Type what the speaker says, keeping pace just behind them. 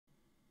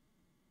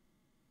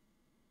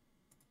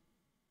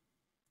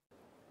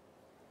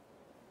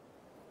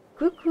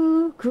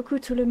Coucou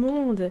tout le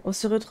monde. On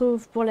se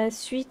retrouve pour la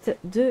suite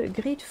de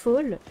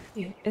Greedfall.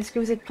 Est-ce que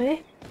vous êtes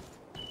prêts?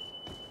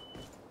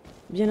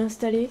 Bien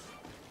installés?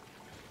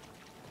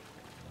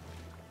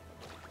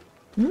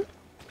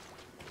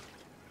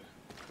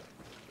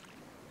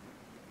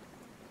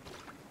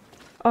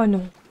 Oh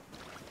non.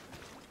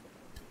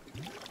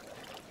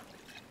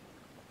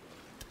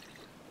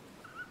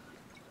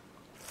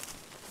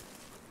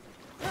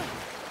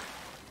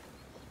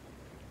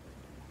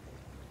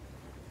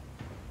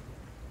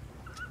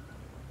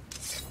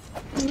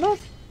 Non.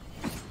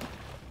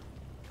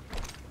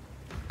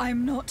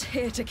 I'm not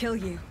here to kill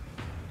you.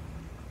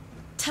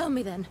 Tell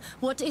me then,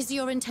 what is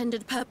your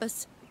intended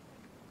purpose?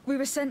 We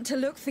were sent to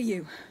look for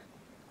you.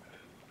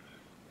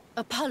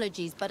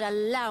 Apologies, but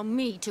allow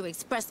me to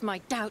express my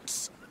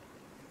doubts.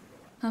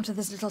 After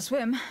this little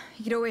swim,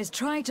 you could always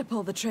try to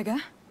pull the trigger.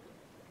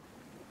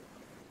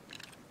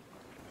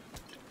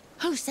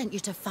 Who sent you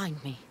to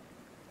find me?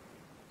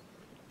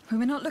 We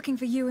were not looking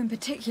for you in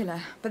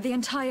particular, but the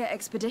entire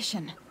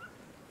expedition.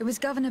 It was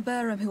Governor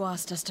Burham who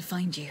asked us to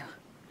find you.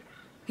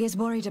 He is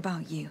worried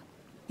about you.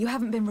 You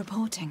haven't been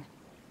reporting.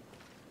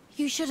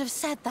 You should have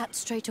said that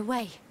straight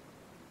away.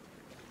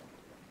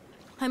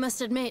 I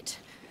must admit,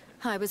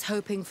 I was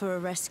hoping for a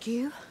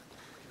rescue.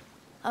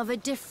 Of a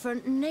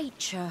different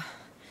nature.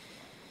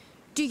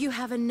 Do you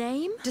have a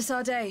name?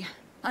 Sardet.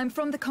 I'm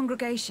from the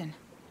congregation.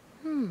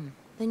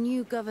 The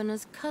new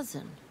governor's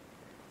cousin.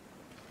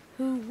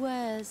 Who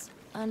wears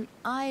an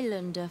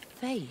islander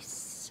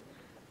face.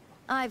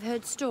 I've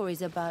heard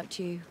stories about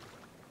you.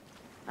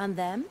 And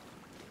them?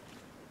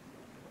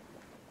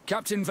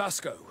 Captain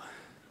Vasco.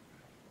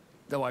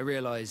 Though I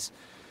realize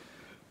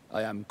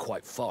I am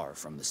quite far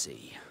from the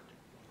sea.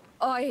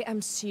 I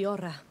am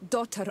Siora,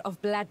 daughter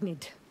of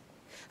Bladnid.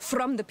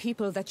 From the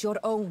people that your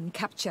own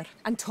capture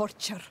and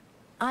torture.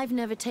 I've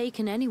never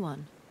taken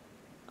anyone.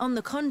 On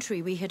the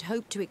contrary, we had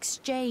hoped to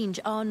exchange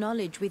our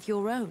knowledge with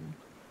your own.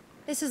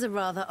 This is a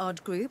rather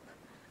odd group.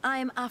 I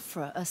am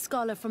Afra, a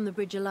scholar from the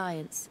Bridge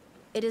Alliance.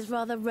 It is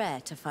rather rare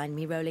to find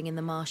me rolling in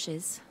the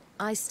marshes.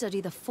 I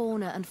study the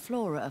fauna and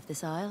flora of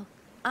this isle.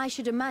 I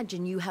should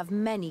imagine you have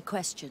many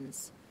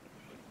questions.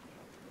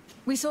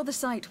 We saw the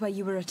site where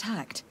you were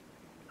attacked.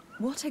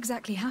 What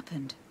exactly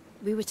happened?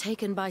 We were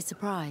taken by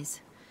surprise.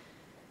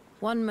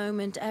 One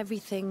moment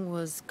everything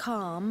was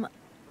calm,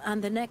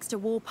 and the next a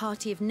war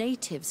party of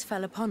natives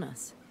fell upon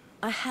us.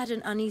 I had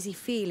an uneasy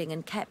feeling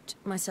and kept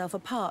myself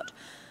apart,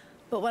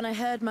 but when I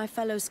heard my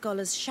fellow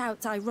scholars'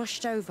 shouts, I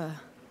rushed over.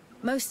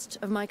 Most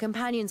of my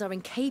companions are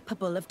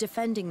incapable of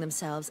defending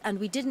themselves, and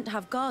we didn't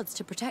have guards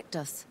to protect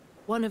us.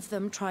 One of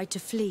them tried to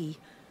flee,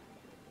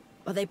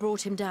 but they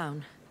brought him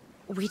down.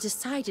 We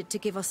decided to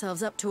give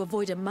ourselves up to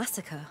avoid a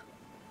massacre.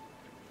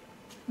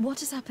 What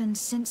has happened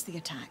since the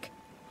attack?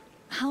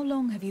 How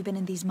long have you been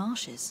in these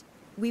marshes?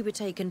 We were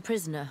taken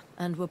prisoner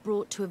and were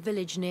brought to a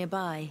village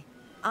nearby.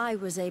 I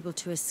was able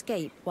to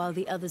escape while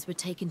the others were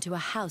taken to a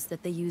house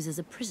that they use as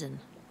a prison.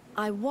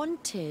 I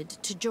wanted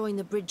to join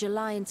the Bridge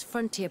Alliance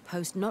frontier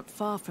post not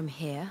far from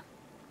here,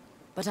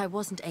 but I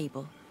wasn't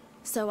able.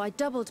 So I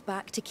doubled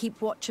back to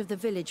keep watch of the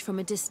village from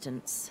a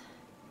distance.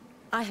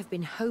 I have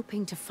been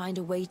hoping to find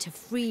a way to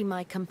free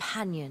my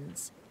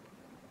companions,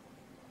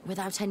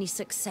 without any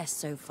success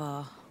so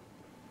far.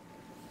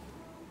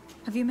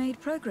 Have you made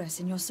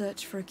progress in your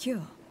search for a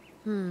cure?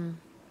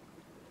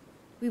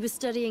 We were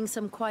studying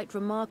some quite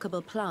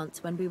remarkable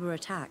plants when we were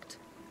attacked.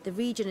 The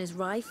region is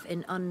rife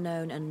in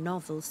unknown and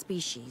novel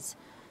species.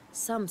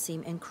 Some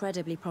seem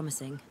incredibly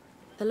promising.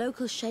 The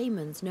local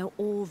shamans know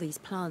all these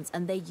plants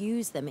and they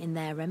use them in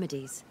their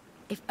remedies.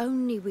 If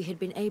only we had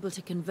been able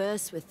to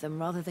converse with them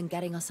rather than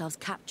getting ourselves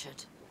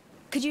captured.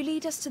 Could you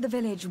lead us to the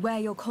village where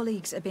your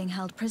colleagues are being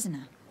held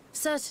prisoner?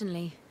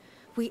 Certainly.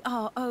 We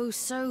are oh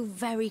so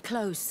very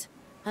close.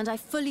 And I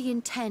fully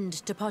intend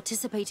to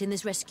participate in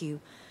this rescue.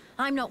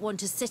 I'm not one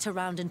to sit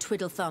around and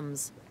twiddle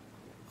thumbs.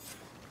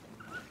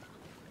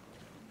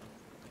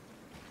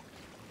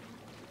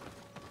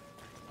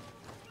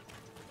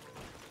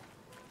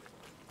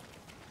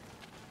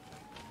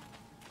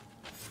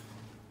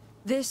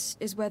 This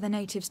is where the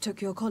natives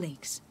took your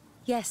colleagues?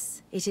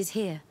 Yes, it is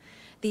here.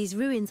 These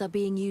ruins are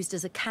being used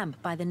as a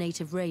camp by the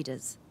native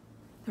raiders.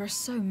 There are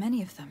so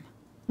many of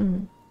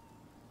them.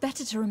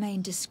 Better to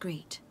remain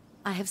discreet.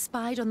 I have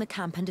spied on the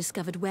camp and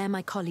discovered where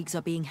my colleagues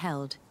are being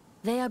held.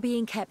 They are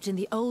being kept in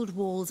the old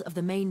walls of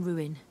the main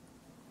ruin.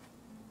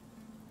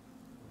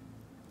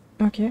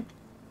 Ok.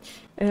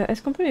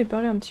 Est-ce qu'on peut lui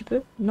parler un petit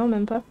peu? Non,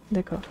 même pas?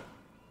 D'accord.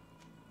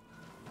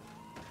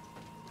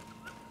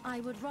 I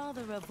would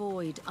rather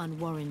avoid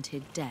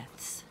unwarranted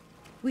deaths.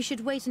 We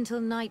should wait until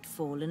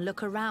nightfall and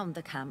look around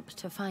the camp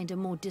to find a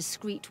more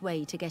discreet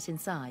way to get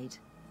inside.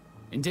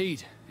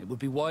 Indeed, it would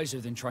be wiser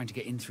than trying to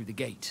get in through the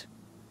gate.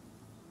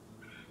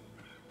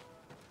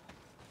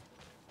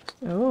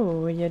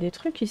 Oh, il y a des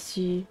trucs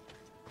ici.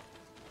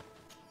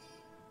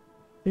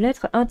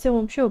 Lettre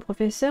interrompue au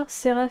professeur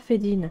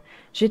Séraphédine.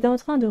 J'étais en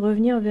train de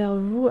revenir vers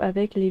vous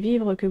avec les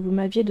vivres que vous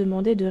m'aviez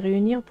demandé de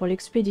réunir pour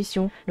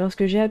l'expédition,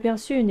 lorsque j'ai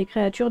aperçu une des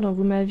créatures dont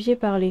vous m'aviez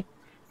parlé.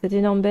 Cette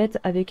énorme bête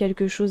avait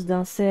quelque chose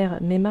d'un cerf,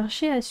 mais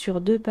marchait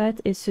sur deux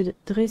pattes et se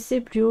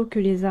dressait plus haut que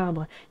les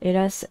arbres.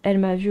 Hélas, elle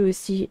m'a vu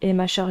aussi et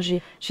m'a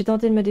chargé. J'ai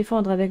tenté de me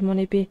défendre avec mon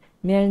épée,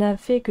 mais elle n'a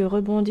fait que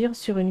rebondir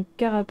sur une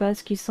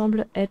carapace qui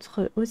semble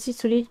être aussi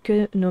solide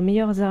que nos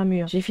meilleures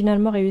armures. J'ai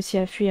finalement réussi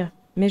à fuir,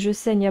 mais je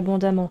saigne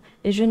abondamment,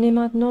 et je n'ai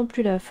maintenant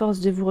plus la force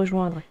de vous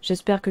rejoindre.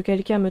 J'espère que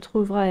quelqu'un me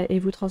trouvera et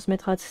vous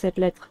transmettra cette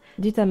lettre.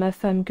 Dites à ma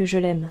femme que je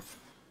l'aime.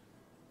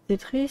 C'est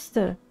triste.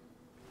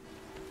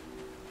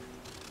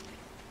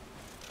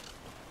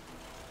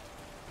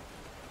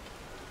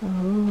 Oh.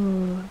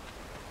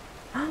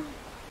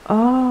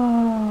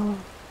 Oh.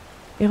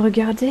 Et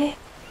regardez.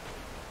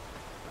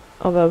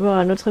 On va avoir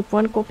un autre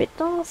point de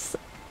compétence.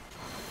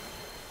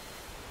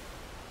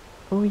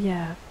 Oh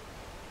yeah.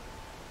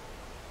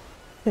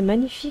 C'est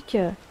magnifique.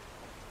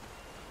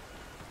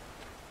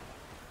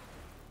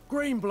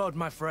 Green blood,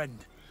 my friend.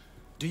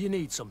 Do you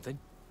need something?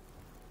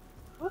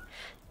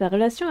 La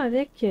relation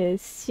avec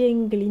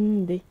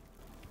Sieglinde.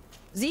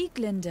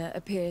 Sieglinde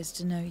appears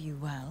to know you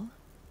well,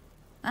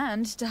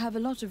 and to have a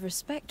lot of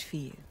respect for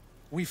you.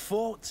 We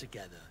fought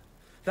together.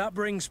 That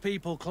brings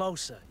people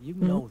closer, you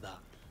know that.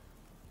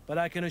 But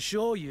I can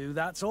assure you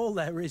that's all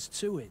there is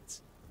to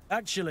it.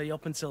 Actually,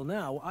 up until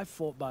now, I've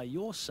fought by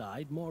your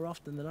side more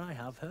often than I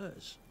have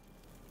hers.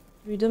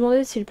 Lui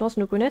demander s'il pense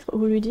nous connaître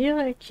ou lui dire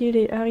qu'il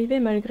est arrivé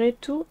malgré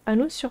tout à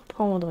nous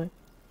surprendre.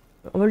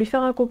 On va lui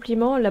faire un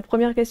compliment. La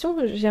première question,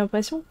 j'ai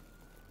l'impression...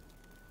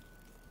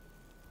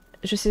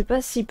 Je sais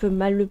pas s'il peut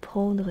mal le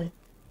prendre.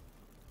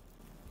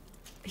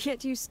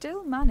 Yet you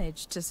still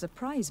managed to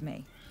surprise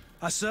me.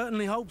 I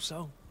certainly hope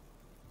so.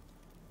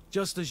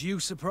 Just as you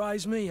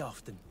surprise me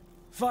often.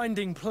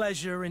 Finding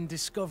pleasure in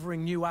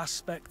discovering new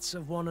aspects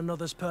of one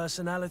another's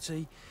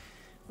personality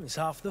is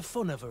half the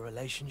fun of a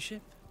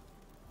relationship,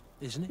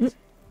 isn't it?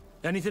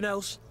 Anything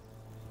else?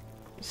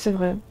 C'est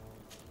vrai.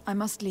 I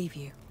must leave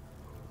you.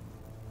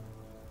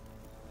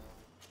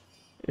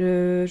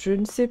 Je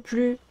ne sais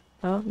plus.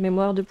 Hein,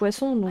 mémoire de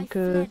poisson, I donc...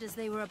 fled as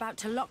they were about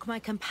to lock my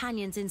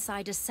companions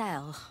inside a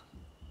cell.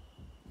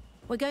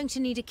 We're going to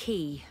need a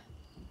key.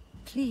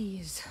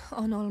 Please,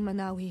 Onol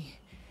Manawi,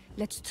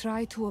 let's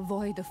try to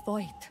avoid a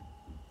fight.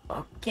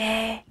 Ok.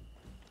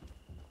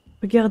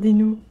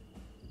 Regardez-nous.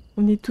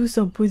 On est tous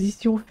en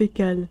position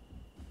fécale.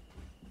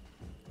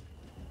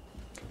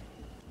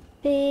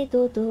 Fais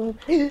dodo.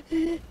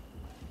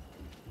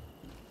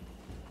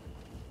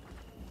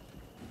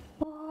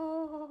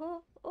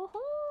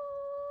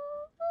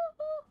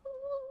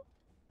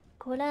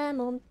 Cola,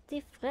 mon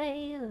petit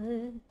frère.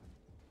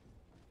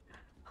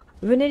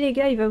 Venez les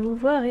gars, il va vous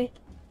voir et...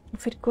 Vous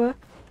faites quoi?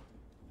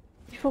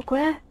 Il faut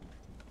quoi?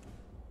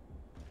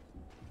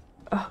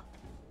 Oh.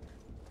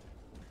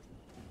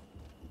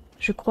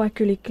 Je crois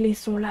que les clés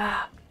sont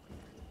là.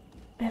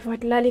 Et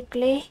voilà les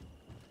clés.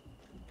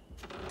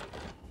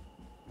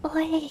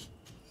 Oui.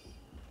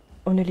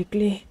 On a les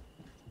clés.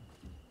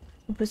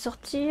 On peut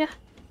sortir.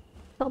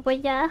 Fort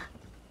Boyard.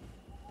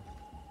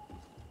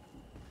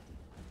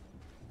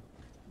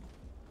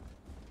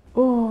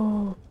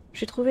 Oh,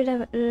 j'ai trouvé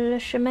le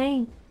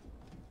chemin.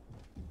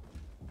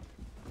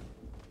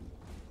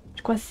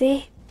 Je crois que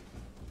c'est...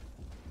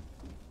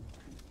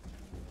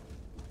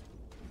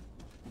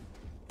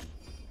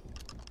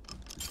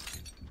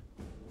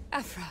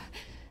 Afra,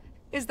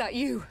 is that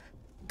you?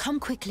 Come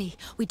quickly.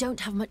 We don't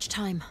have much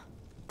time.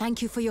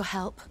 Thank you for your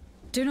help.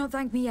 Do not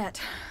thank me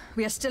yet.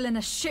 We are still in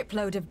a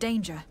shipload of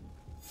danger.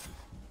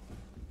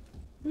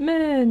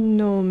 Mais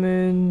non,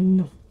 mais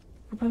non.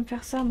 Faut pas me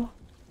faire ça, moi.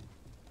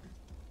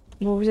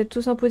 Bon, vous êtes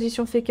tous en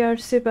position fécale,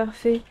 c'est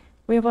parfait.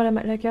 Voyons voir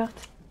la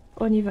carte.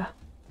 On y va.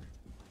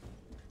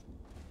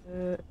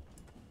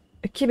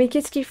 Ok, mais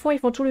qu'est-ce qu'ils font? Ils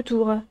font tout le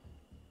tour. Hein.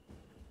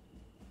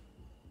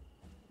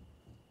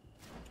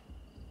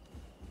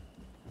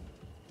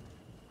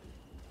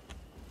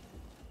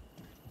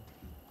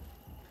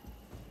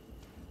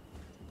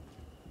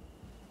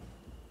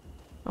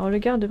 Alors le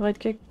garde devrait être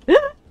quelque...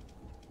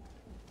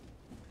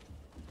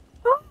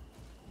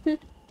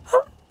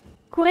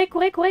 Courez,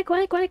 courez, courez,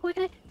 courez, courez, courez,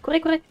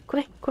 courez, courez,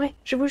 courez, courez,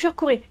 je vous jure,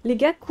 courez. Les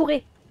gars,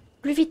 courez.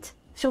 Plus vite,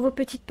 sur vos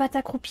petites pattes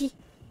accroupies.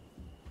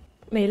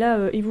 Mais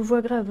là, il vous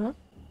voit grave, hein.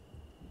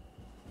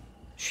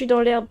 Je suis dans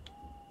l'herbe.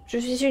 Je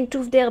suis une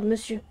touffe d'herbe,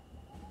 monsieur.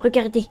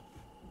 Regardez.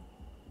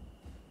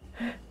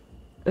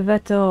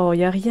 Va-t'en,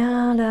 y a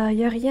rien, là,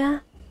 y a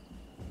rien.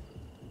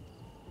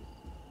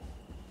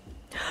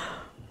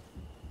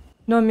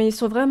 Non, mais ils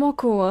sont vraiment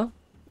cons, hein.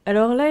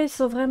 Alors là, ils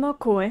sont vraiment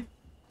cons, hein.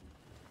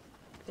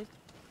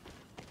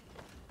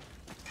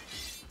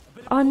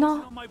 Oh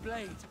non!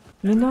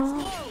 Mais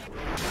non!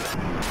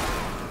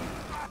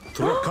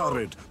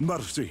 Trakarid,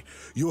 mercy,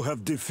 you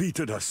have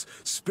defeated us.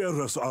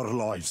 Spare us our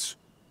lives.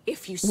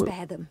 If you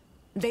spare them,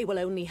 they will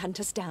only hunt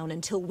us down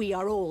until we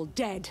are all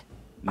dead.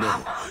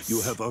 No,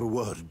 you have our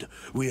word.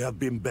 We have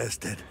been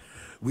bested.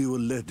 We will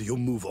let you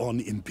move on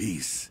in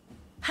peace.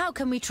 How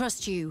can we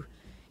trust you?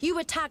 You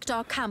attacked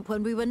our camp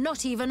when we were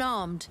not even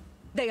armed.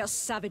 They are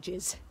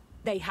savages.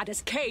 They had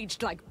us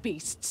caged like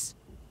beasts.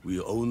 We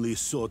only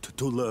sought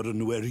to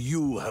learn where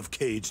you have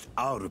caged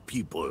our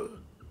people.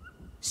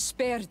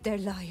 Spare their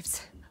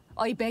lives.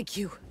 I beg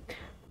you.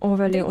 On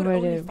va They les, on were va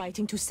only les,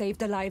 fighting to save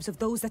the lives of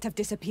those that have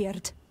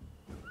disappeared.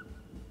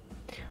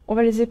 on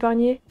va les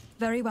épargner.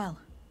 Very well.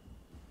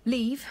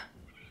 Leave,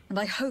 and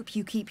I hope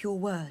you keep your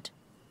word.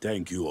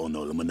 Thank you,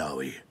 Onol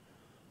Manawi.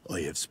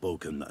 I have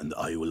spoken, and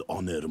I will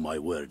honor my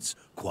words,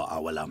 qua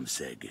awalam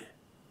seg.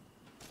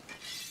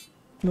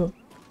 Bon.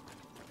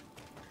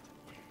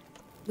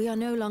 We are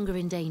no longer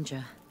in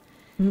danger.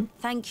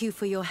 Thank you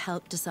for your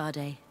help,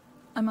 Sardet.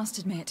 I must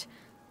admit,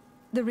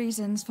 the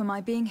reasons for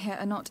my being here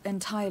are not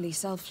entirely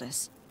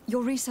selfless.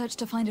 Your research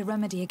to find a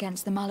remedy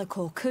against the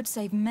Malachor could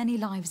save many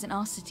lives in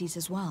our cities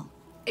as well.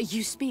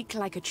 You speak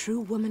like a true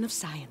woman of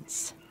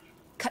science.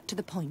 Cut to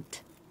the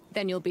point.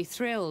 Then you'll be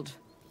thrilled.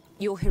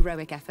 Your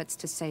heroic efforts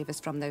to save us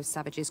from those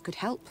savages could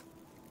help.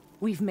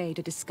 We've made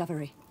a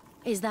discovery.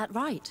 Is that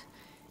right?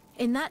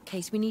 In that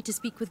case, we need to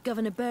speak with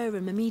Governor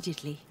Burham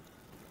immediately.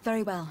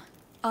 Very well.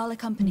 I'll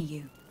accompany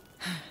you.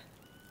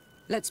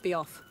 Let's be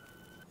off.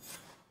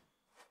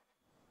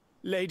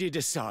 Lady de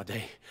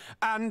Sardet,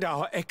 and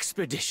our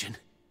expedition.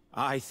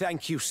 I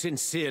thank you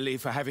sincerely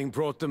for having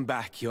brought them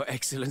back, Your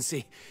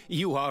Excellency.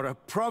 You are a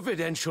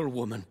providential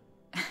woman.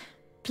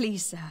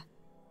 Please, sir.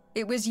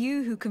 It was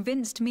you who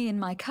convinced me and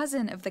my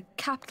cousin of the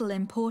capital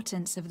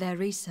importance of their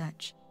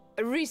research.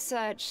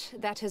 Research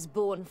that has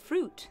borne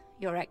fruit,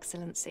 Your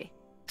Excellency.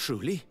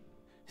 Truly?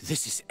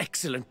 This is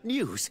excellent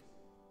news.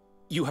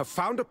 You have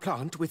found a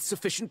plant with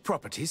sufficient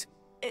properties?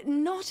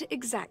 Not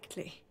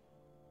exactly.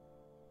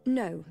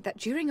 Know that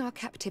during our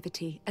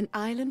captivity, an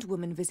island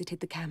woman visited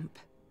the camp.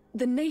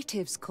 The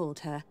natives called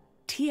her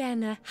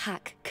Tierna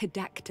Hac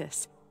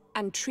Cadactus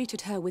and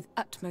treated her with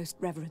utmost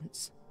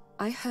reverence.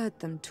 I heard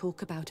them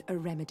talk about a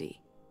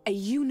remedy, a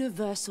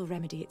universal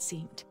remedy it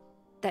seemed,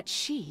 that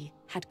she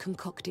had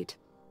concocted.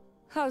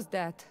 How's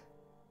that?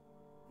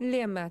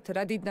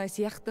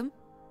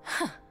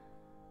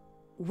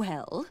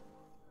 Well,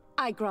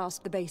 I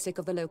grasped the basic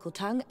of the local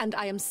tongue, and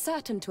I am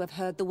certain to have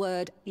heard the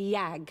word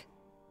yag,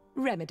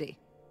 remedy.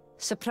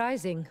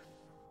 Surprising.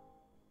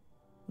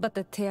 But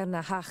the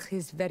Tierna Hac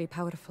is very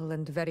powerful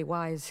and very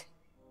wise.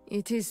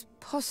 It is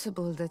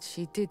possible that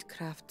she did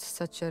craft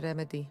such a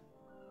remedy.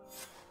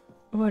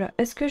 Voilà.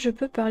 Est-ce que je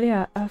peux parler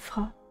à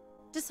Afra?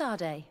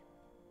 Sardet,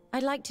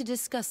 I'd like to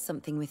discuss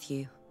something with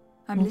you.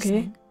 I'm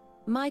listening.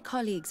 My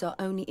colleagues are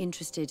only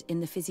interested in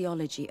the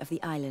physiology of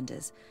the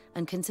islanders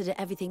and consider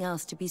everything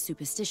else to be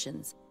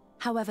superstitions.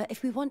 However,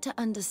 if we want to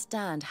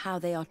understand how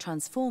they are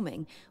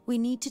transforming, we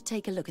need to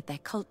take a look at their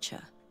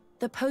culture.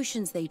 The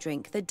potions they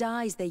drink, the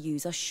dyes they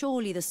use are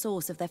surely the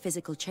source of their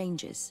physical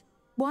changes.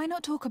 Why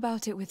not talk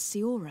about it with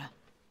Siora?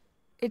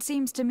 It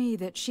seems to me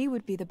that she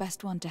would be the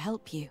best one to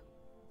help you.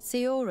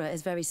 Siora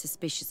is very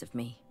suspicious of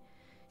me.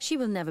 She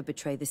will never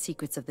betray the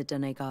secrets of the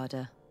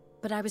Dunegarda.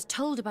 But I was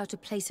told about a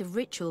place of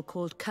ritual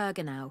called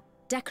Kurganau,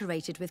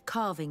 decorated with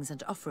carvings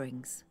and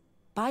offerings.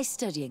 By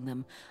studying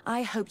them,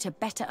 I hope to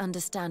better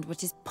understand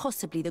what is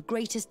possibly the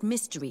greatest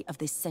mystery of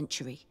this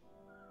century.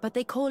 But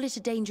they call it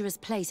a dangerous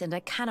place and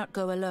I cannot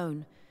go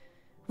alone.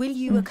 Will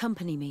you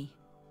accompany me?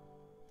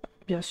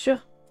 Bien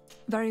sûr.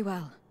 Very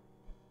well.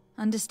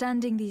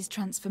 Understanding these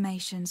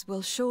transformations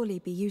will surely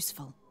be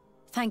useful.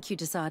 Thank you,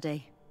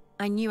 Sardet.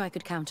 I knew I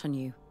could count on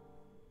you.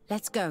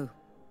 Let's go.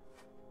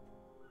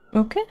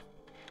 Ok.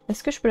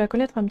 Est-ce que je peux la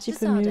connaître un petit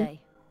peu mieux? Sardet,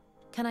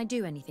 can I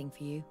do anything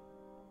for you?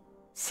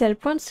 Si elle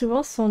pointe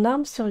souvent son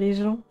arme sur les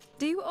gens.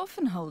 Do you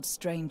often hold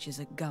strangers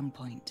at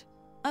gunpoint?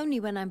 Only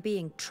when I'm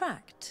being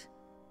tracked.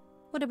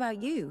 What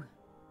about you?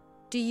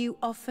 Do you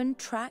often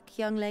track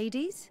young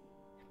ladies?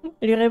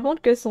 Lui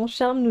répondre que son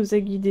charme nous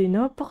a guidés,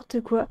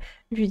 n'importe quoi.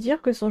 Lui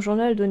dire que son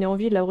journal donnait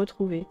envie de la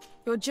retrouver.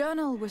 Your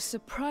journal was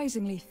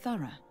surprisingly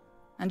thorough,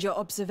 and your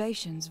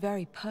observations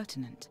very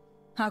pertinent.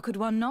 How could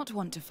one not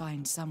want to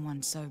find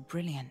someone so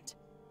brilliant?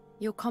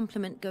 Your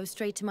compliment goes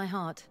straight to my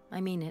heart,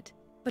 I mean it.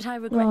 But I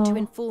regret to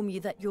inform you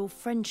that your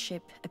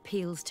friendship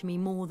appeals to me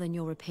more than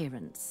your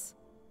appearance.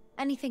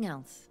 Anything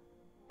else?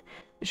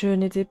 Je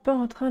n'étais pas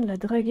en train de la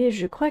draguer,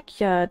 je crois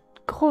qu'il y a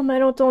gros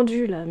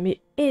malentendu là,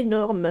 mais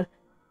énorme.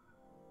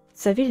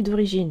 Sa ville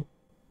d'origine.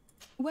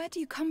 Where do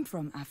you come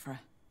from, Afra?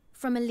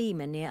 From a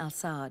Lima near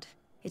Al-Sad.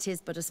 It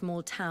is but a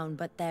small town,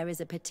 but there is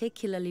a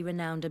particularly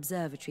renowned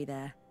observatory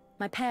there.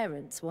 My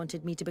parents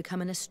wanted me to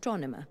become an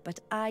astronomer, but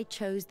I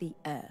chose the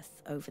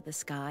Earth over the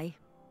sky.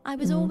 I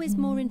was always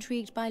more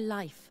intrigued by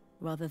life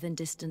rather than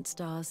distant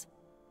stars.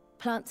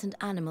 Plants and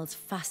animals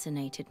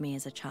fascinated me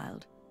as a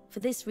child. For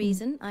this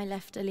reason, I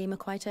left Alima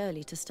quite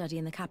early to study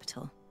in the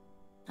capital,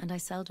 and I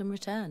seldom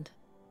returned.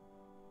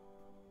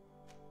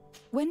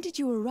 When did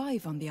you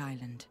arrive on the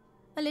island?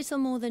 A little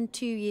more than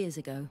 2 years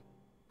ago.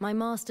 My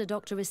master,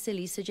 Dr.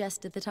 Vasily,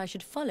 suggested that I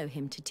should follow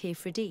him to Teer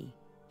Fradae.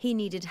 He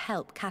needed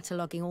help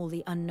cataloguing all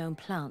the unknown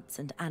plants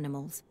and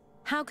animals.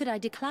 How could I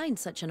decline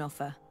such an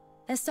offer?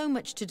 There's so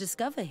much to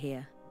discover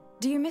here.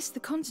 Do you miss the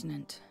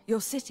continent,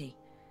 your city,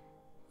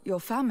 your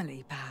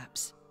family,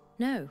 perhaps?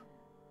 No.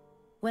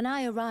 When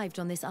I arrived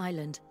on this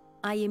island,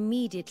 I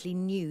immediately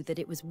knew that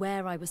it was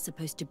where I was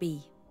supposed to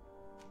be.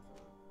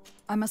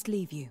 I must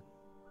leave you.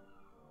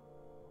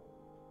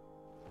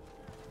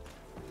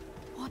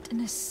 What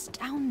an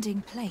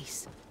astounding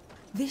place.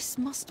 This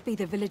must be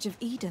the village of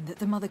Eden that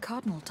the Mother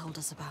Cardinal told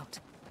us about.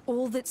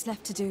 All that's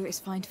left to do is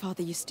find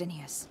Father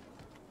Justinius.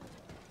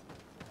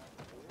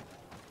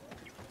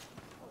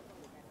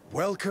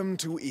 Welcome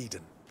to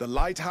Eden, the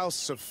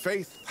lighthouse of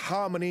faith,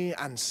 harmony,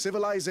 and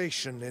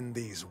civilization in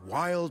these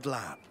wild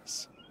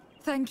lands.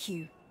 Thank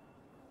you.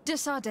 De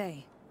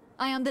Sardet.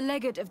 I am the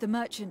legate of the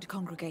merchant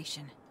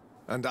congregation.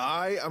 And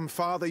I am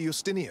Father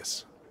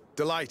Justinius.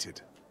 Delighted.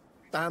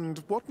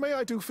 And what may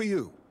I do for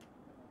you?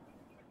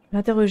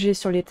 L'interroger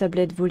sur les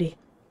tablettes volées.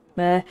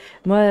 Bah,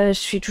 moi, je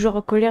suis toujours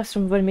en colère si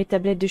on me vole mes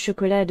tablettes de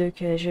chocolat, donc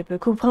je peux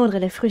comprendre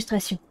la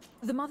frustration.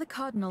 The Mother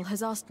Cardinal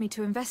has asked me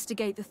to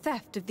investigate the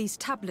theft of these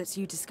tablets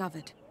you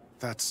discovered.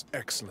 That's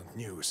excellent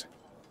news.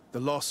 The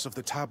loss of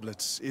the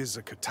tablets is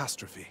a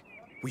catastrophe.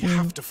 We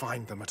have to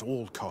find them at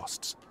all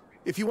costs.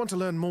 If you want to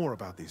learn more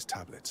about these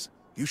tablets,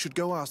 you should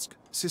go ask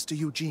Sister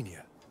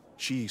Eugenia.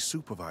 She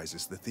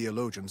supervises the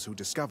theologians who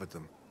discovered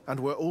them, and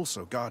were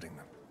also guarding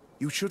them.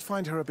 You should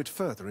find her a bit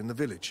further in the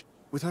village,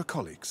 with her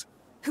colleagues.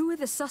 Who are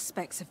the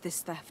suspects of this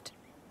theft?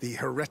 The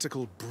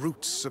heretical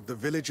brutes of the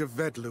village of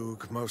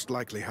Vedlug most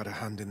likely had a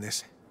hand in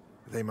this.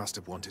 They must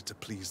have wanted to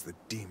please the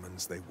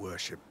demons they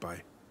worship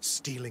by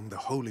stealing the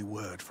holy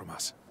word from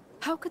us.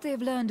 How could they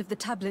have learned of the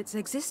tablet's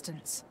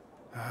existence?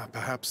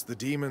 Perhaps the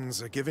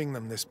demons are giving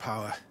them this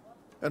power.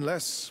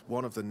 Unless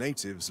one of the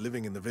natives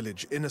living in the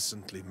village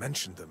innocently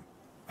mentioned them.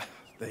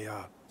 They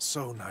are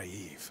so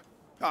naive.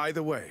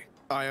 Either way,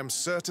 I am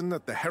certain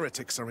that the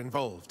heretics are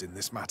involved in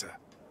this matter.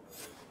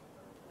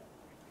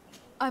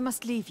 I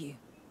must leave you.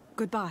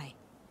 Goodbye.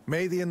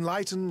 May the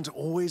enlightened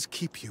always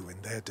keep you in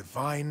their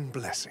divine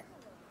blessing.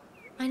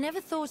 I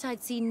never thought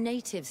I'd see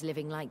natives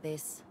living like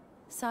this,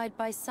 side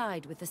by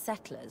side with the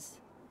settlers.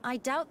 I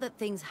doubt that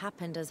things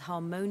happened as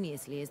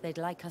harmoniously as they'd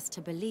like us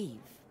to believe.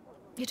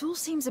 It all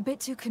seems a bit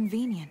too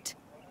convenient.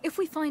 If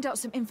we find out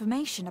some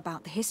information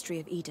about the history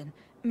of Eden,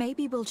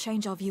 maybe we'll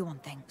change our view on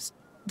things.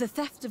 The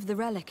theft of the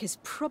relic is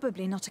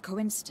probably not a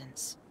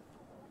coincidence.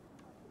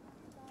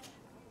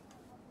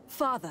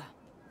 Father.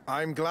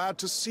 I'm glad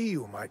to see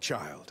you, my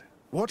child.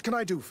 What can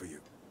I do for you?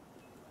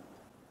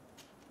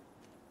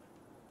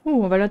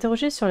 On va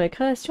l'interroger sur la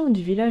création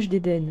du village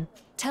d'Éden.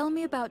 Tell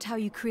me about how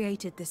you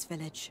created this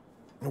village.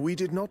 We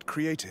did not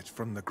create it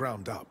from the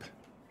ground up.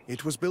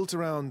 It was built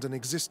around an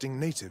existing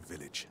native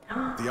village.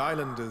 The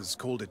islanders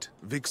called it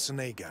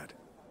Vixenagad,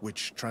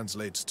 which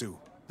translates to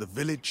the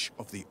village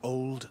of the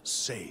old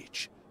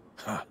sage.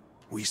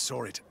 We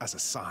saw it as a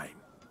sign.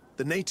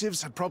 The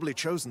natives had probably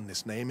chosen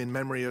this name in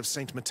memory of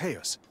Saint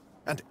Matthias,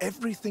 and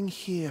everything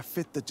here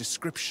fit the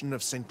description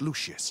of Saint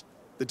Lucius.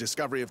 The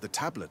discovery of the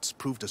tablets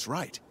proved us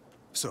right.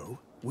 So,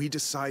 we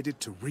decided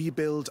to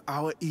rebuild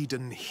our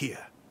Eden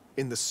here,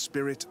 in the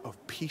spirit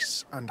of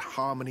peace and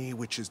harmony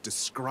which is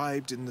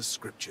described in the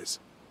scriptures.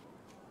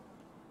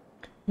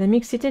 La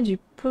mixité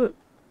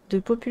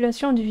de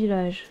population du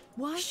village.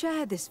 Why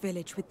share this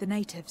village with the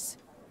natives?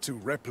 To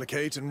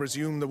replicate and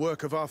resume the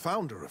work of our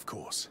founder, of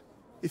course.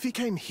 If he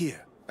came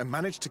here and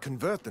managed to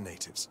convert the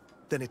natives,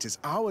 then it is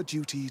our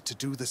duty to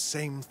do the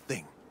same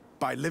thing.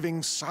 By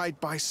living side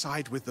by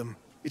side with them,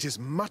 it is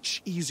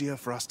much easier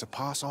for us to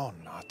pass on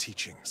our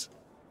teachings.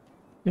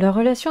 La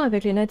relation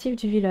avec les natifs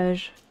du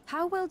village.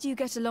 How well do you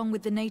get along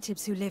with the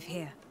natives who live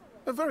here?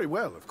 Very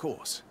well, of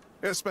course.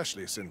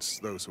 Especially since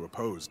those who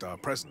opposed our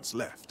presence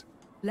left.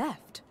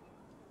 Left?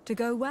 To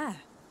go where?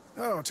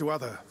 Oh, to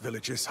other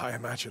villages, I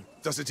imagine.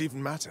 Does it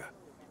even matter?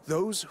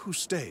 Those who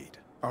stayed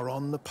are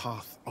on the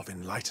path of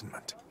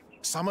enlightenment.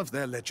 Some of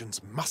their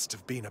legends must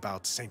have been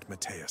about Saint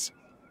Matthias.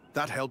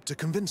 That helped to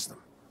convince them.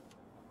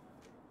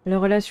 La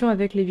relation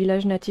avec les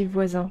villages natifs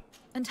voisins.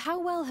 And how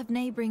well have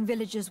neighboring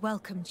villages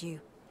welcomed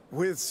you?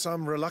 With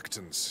some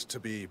reluctance, to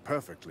be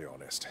perfectly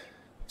honest.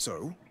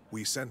 So,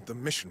 we sent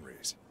them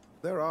missionaries.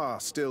 There are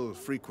still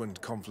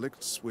frequent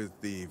conflicts with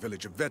the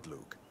village of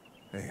Vedlug,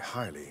 a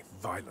highly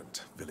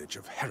violent village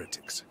of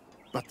heretics.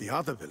 But the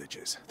other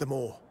villages, the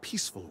more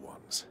peaceful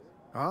ones,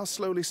 are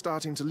slowly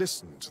starting to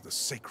listen to the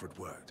sacred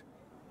word.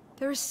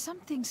 There is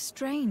something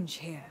strange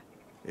here.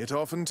 It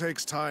often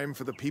takes time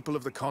for the people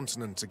of the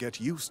continent to get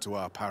used to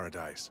our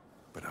paradise,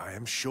 but I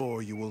am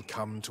sure you will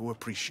come to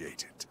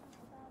appreciate it.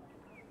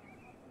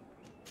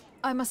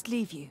 I must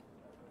leave you.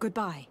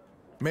 Goodbye.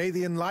 May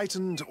the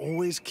enlightened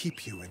always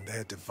keep you in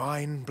their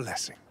divine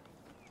blessing.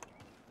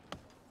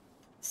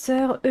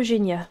 Sœur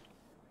Eugenia.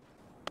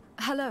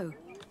 Hello.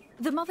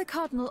 The Mother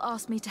Cardinal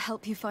asked me to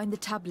help you find the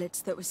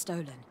tablets that were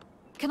stolen.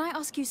 Can I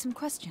ask you some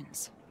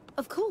questions?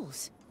 Of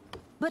course.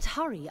 But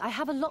hurry, I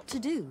have a lot to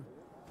do.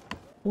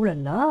 Oh là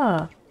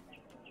là!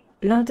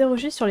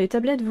 L'interroger sur les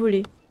tablettes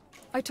volées.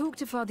 I talked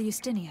to Father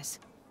Justinius.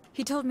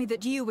 He told me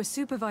that you were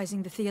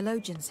supervising the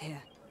theologians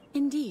here.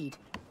 Indeed.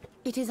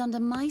 It is under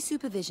my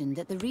supervision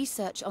that the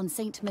research on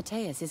Saint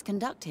Matthias is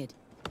conducted.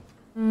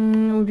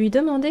 On lui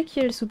demandait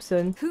qui elle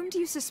soupçonne. Whom do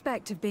you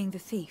suspect of being the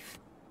thief?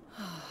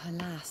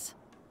 Alas.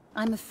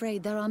 I'm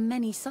afraid there are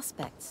many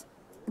suspects.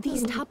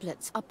 These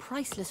tablets are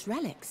priceless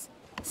relics.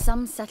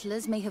 Some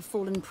settlers may have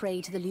fallen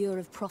prey to the lure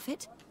of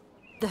profit.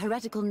 The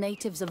heretical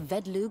natives of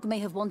Vedlug may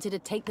have wanted to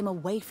take them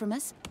away from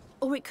us,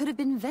 or it could have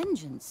been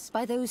vengeance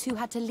by those who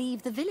had to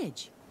leave the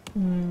village.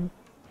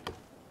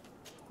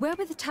 Where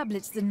were the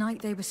tablets the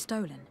night they were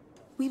stolen?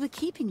 We were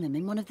keeping them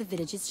in one of the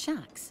village's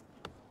shacks.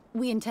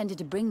 We intended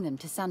to bring them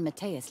to San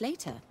Mateus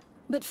later,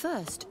 but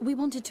first we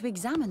wanted to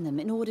examine them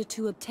in order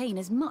to obtain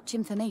as much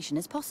information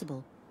as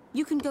possible.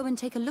 You can go and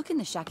take a look in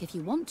the shack if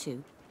you want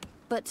to,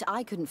 but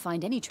I couldn't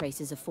find any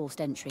traces of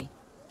forced entry.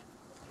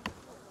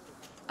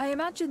 I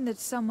imagine that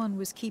someone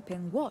was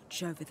keeping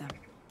watch over them.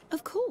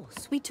 Of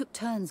course, we took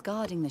turns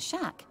guarding the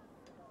shack.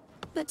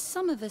 But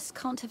some of us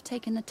can't have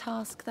taken the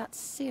task that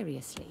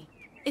seriously.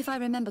 If I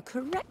remember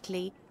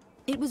correctly,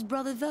 it was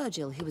Brother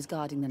Virgil who was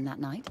guarding them that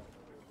night.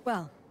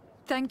 Well,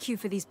 thank you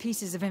for these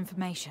pieces of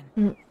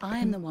information. I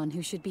am the one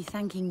who should be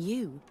thanking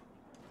you.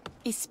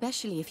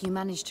 Especially if you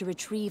managed to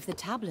retrieve the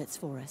tablets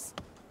for us.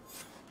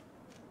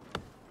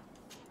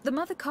 The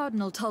Mother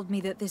Cardinal told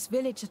me that this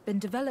village had been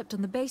developed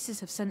on the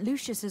basis of St.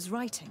 Lucius's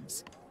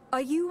writings.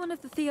 Are you one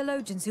of the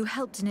theologians who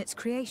helped in its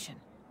creation?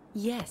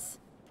 Yes.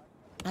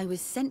 I was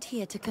sent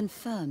here to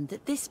confirm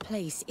that this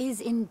place is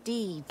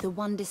indeed the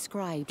one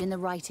described in the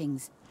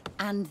writings,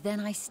 and then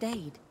I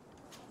stayed.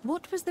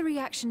 What was the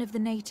reaction of the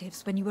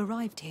natives when you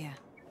arrived here?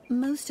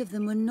 Most of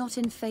them were not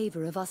in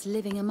favor of us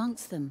living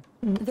amongst them.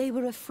 They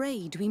were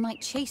afraid we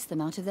might chase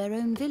them out of their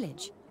own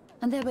village.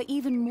 And there were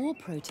even more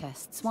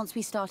protests once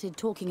we started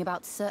talking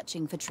about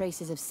searching for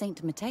traces of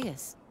Saint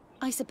Mateus.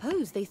 I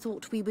suppose they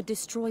thought we would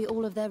destroy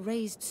all of their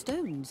raised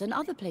stones and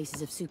other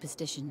places of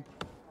superstition.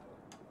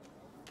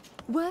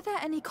 Were there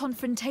any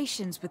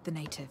confrontations with the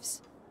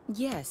natives?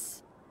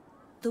 Yes.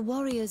 The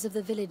warriors of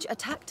the village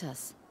attacked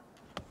us.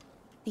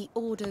 The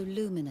Ordo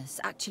Luminous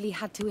actually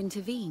had to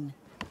intervene.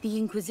 The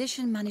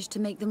Inquisition managed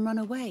to make them run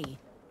away.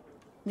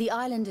 The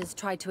islanders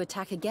tried to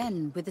attack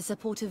again with the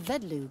support of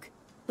Vedlug.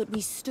 But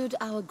we stood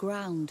our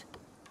ground.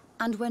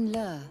 And when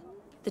Lur,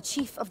 the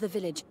chief of the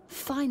village,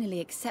 finally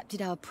accepted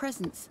our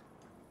presence,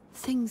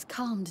 things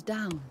calmed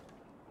down.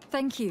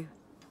 Thank you.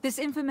 This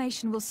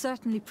information will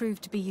certainly prove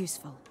to be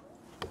useful.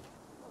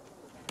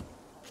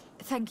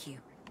 Thank you.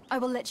 I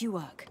will let you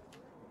work.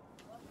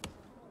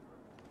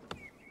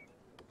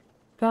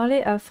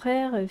 Parlez à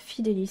frère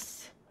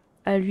Fidelis.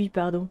 À lui,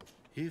 pardon.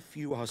 If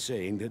you are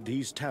saying that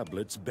these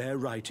tablets bear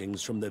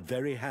writings from the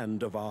very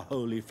hand of our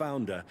holy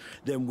founder,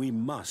 then we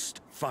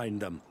must find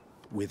them.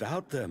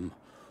 Without them,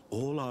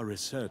 all our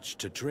research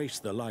to trace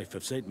the life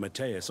of Saint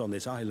Mateus on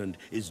this island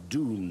is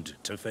doomed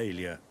to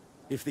failure.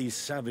 If these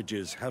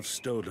savages have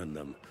stolen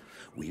them,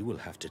 we will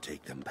have to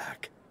take them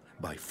back,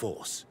 by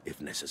force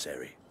if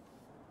necessary.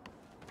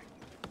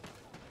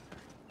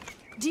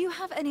 Do you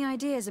have any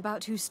ideas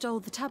about who stole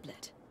the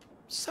tablet?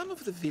 Some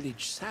of the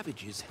village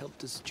savages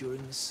helped us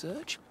during the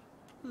search.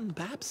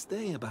 Perhaps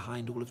they are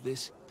behind all of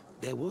this.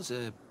 There was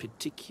a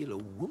particular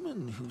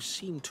woman who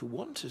seemed to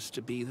want us to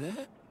be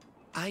there.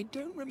 I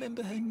don't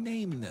remember her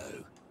name,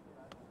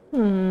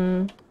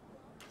 though.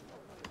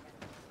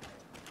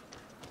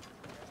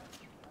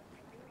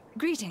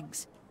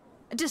 Greetings.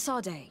 De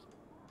Sardet.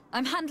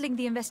 I'm handling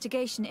the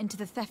investigation into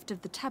the theft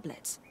of the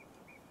tablets.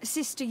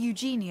 Sister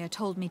Eugenia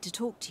told me to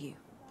talk to you.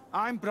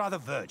 I'm Brother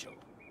Virgil.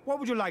 What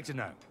would you like to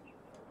know?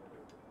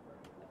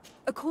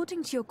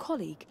 According to your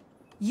colleague,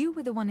 you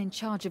were the one in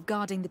charge of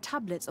guarding the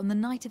tablets on the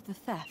night of the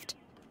theft.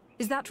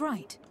 Is that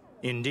right?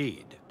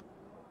 Indeed.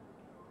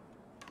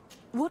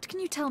 What can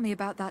you tell me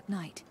about that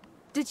night?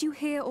 Did you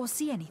hear or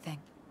see anything?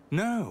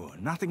 No,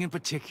 nothing in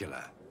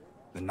particular.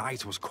 The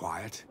night was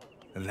quiet,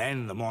 and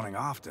then the morning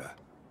after,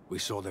 we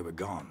saw they were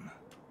gone.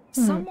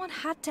 Someone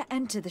had to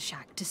enter the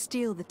shack to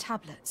steal the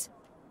tablets.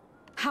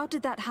 How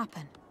did that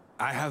happen?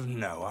 I have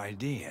no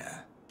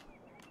idea.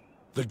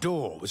 The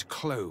door was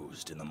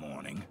closed in the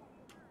morning,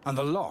 and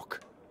the lock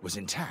was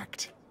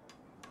intact.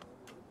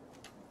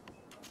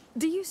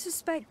 Do you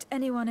suspect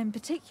anyone in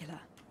particular?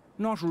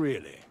 Not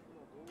really.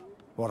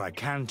 What I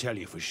can tell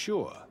you for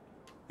sure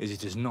is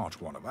it is not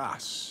one of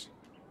us.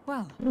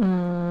 Well,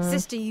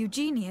 Sister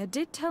Eugenia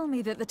did tell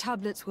me that the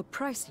tablets were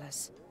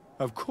priceless.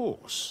 Of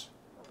course.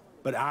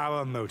 But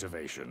our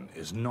motivation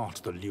is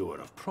not the lure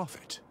of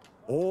profit.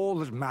 All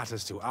that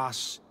matters to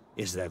us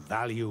is their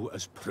value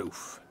as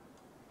proof,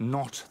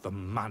 not the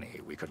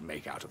money we could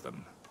make out of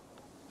them.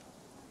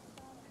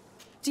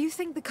 Do you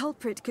think the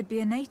culprit could be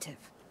a native?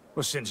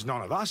 Well, since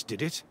none of us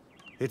did it,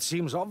 it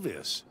seems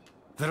obvious.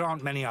 There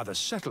aren't many other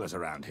settlers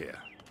around here,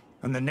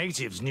 and the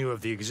natives knew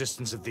of the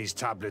existence of these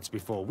tablets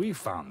before we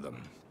found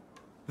them.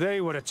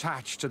 They were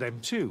attached to them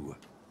too,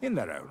 in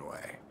their own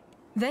way.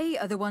 They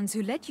are the ones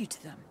who led you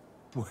to them.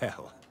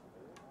 Well,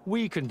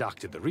 we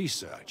conducted the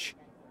research,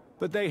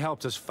 but they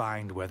helped us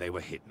find where they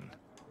were hidden.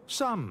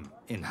 Some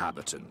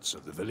inhabitants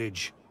of the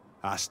village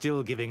are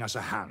still giving us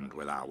a hand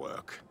with our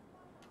work.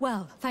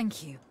 Well,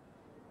 thank you.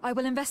 I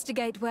will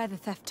investigate where the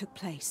theft took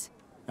place.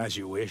 As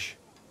you wish.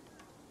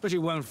 But you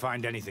won't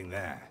find anything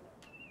there.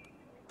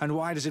 And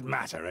why does it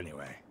matter,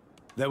 anyway?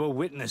 There were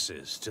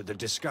witnesses to the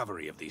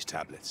discovery of these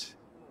tablets.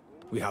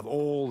 We have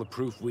all the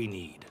proof we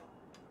need.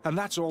 And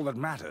that's all that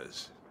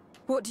matters.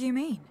 What do you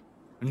mean?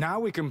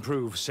 Now we can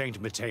prove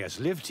Saint Matthias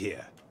lived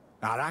here.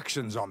 Our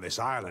actions on this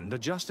island are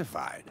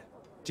justified.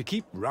 To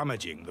keep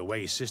rummaging the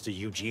way Sister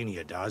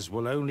Eugenia does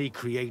will only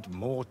create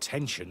more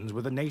tensions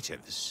with the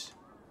natives.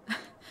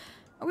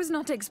 I was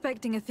not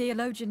expecting a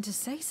theologian to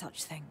say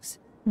such things.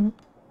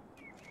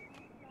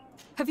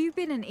 Have you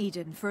been in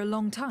Eden for a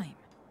long time?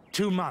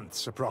 2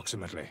 months,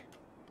 approximately.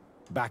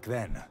 Back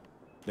then,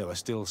 there were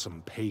still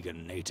some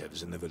pagan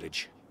natives in the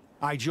village.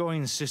 I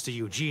joined Sister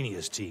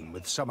Eugenia's team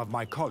with some of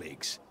my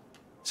colleagues,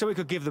 so we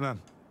could give them a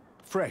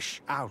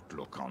fresh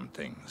outlook on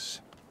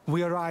things.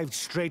 We arrived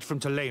straight from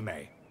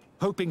Ptolemy,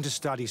 hoping to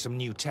study some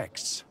new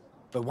texts.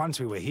 But once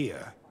we were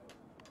here,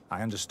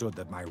 I understood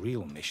that my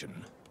real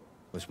mission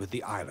was with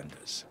the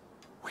islanders.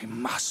 We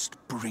must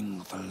bring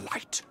the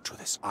light to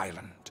this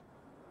island.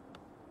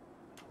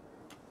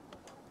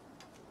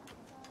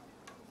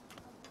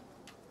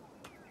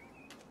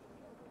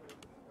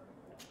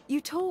 You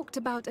talked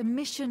about a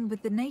mission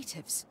with the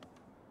natives.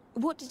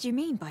 What did you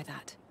mean by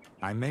that?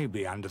 I may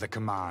be under the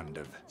command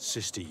of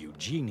Sister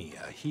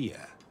Eugenia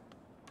here,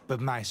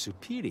 but my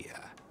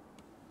superior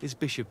is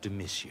Bishop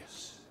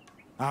Domitius.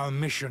 Our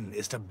mission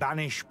is to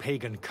banish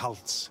pagan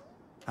cults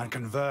and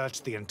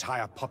convert the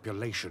entire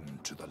population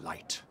to the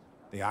light.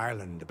 The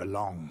island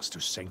belongs to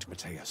Saint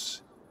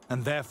Matthias,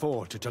 and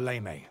therefore to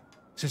Ptolemy,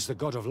 since the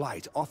God of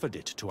Light offered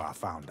it to our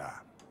founder.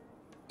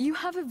 You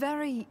have a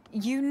very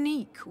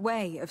unique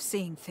way of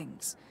seeing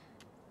things.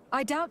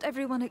 I doubt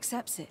everyone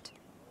accepts it.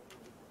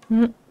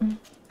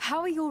 How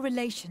are your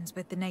relations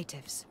with the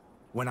natives?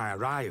 When I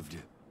arrived,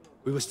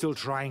 we were still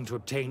trying to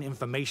obtain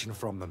information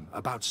from them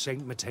about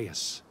Saint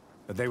Matthias,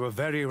 but they were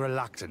very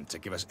reluctant to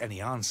give us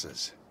any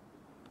answers.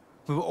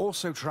 We were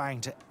also trying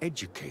to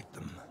educate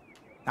them.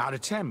 Our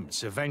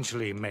attempts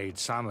eventually made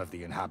some of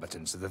the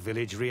inhabitants of the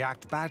village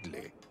react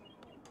badly.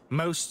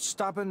 Most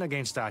stubborn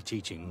against our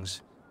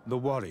teachings, the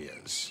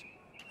warriors,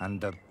 and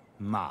the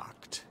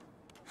marked.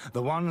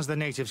 The ones the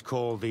natives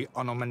call the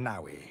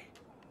Onomanawi.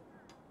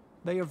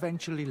 They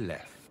eventually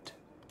left,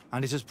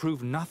 and it has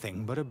proved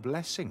nothing but a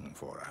blessing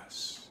for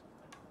us.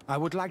 I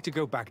would like to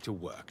go back to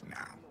work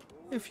now,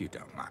 if you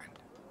don't mind.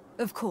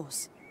 Of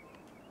course.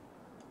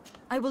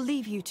 I will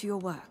leave you to your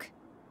work.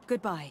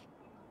 Goodbye.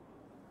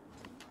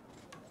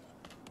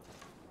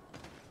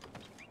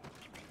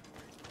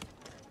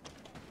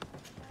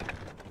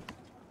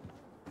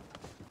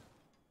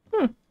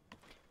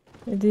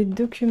 Il y a des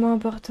documents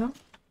importants.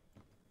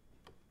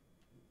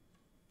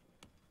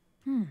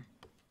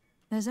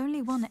 There's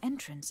only one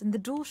entrance, and the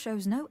door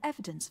shows no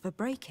evidence of a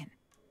break-in.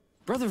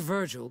 Brother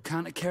Virgil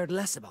can't have cared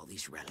less about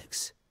these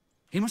relics.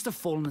 He must have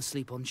fallen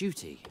asleep on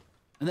duty.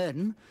 And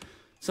then,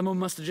 someone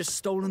must have just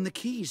stolen the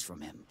keys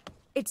from him.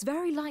 It's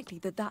very likely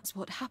that that's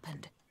what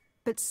happened.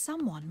 But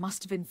someone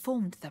must have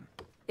informed them.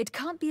 It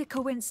can't be a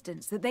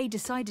coincidence that they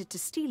decided to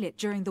steal it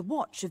during the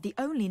watch of the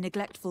only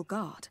neglectful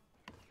guard.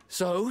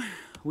 So,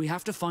 we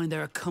have to find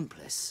their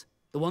accomplice,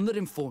 the one that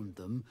informed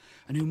them,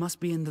 and who must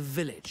be in the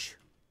village.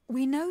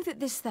 We know that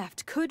this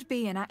theft could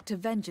be an act of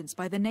vengeance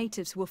by the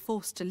natives who were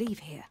forced to leave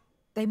here.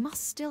 They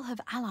must still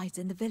have allies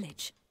in the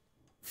village.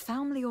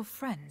 Family or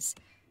friends.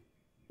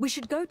 We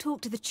should go talk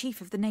to the chief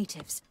of the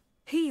natives.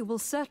 He will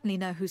certainly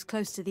know who's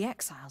close to the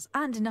exiles,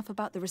 and enough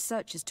about the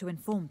researchers to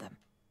inform them.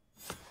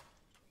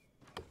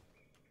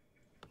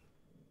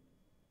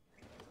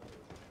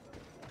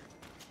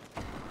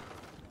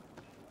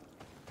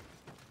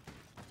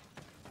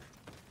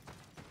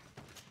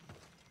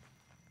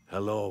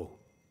 Hello.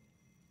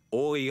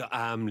 I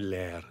am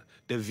Lair,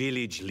 the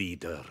village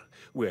leader.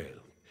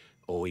 Well,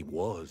 I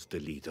was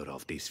the leader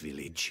of this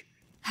village.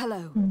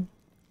 Hello.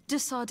 De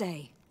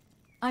Sardet.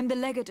 I'm the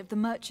legate of the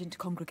merchant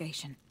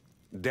congregation.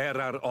 There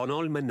are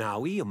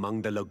Onolmanawi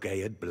among the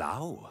Logead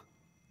Blau.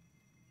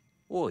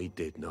 I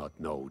did not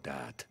know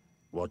that.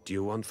 What do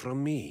you want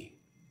from me?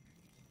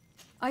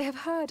 I have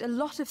heard a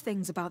lot of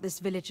things about this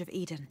village of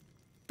Eden,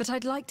 but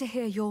I'd like to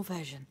hear your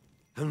version.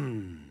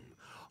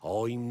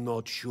 I'm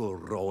not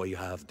sure I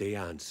have the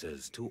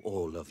answers to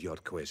all of your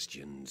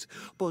questions,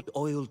 but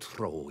I'll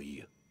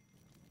try.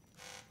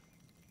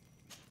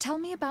 Tell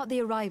me about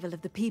the arrival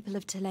of the people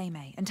of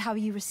Ptolemy and how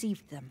you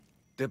received them.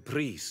 The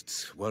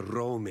priests were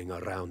roaming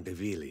around the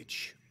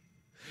village.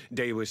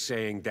 They were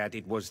saying that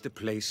it was the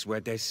place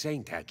where their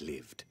saint had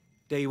lived.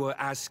 They were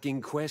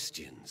asking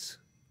questions,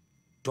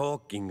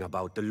 talking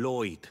about the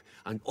Lloyd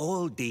and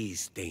all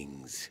these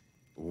things.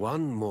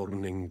 One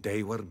morning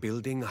they were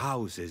building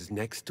houses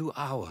next to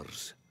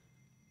ours.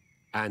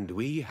 And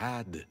we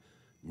had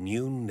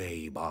new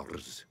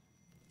neighbors.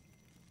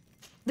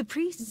 The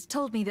priests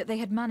told me that they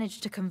had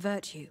managed to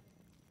convert you.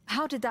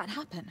 How did that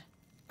happen?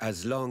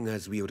 As long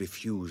as we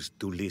refused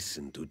to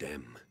listen to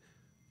them,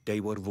 they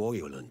were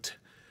violent,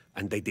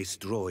 and they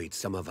destroyed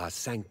some of our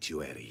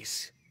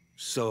sanctuaries.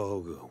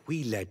 So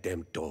we let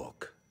them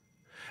talk.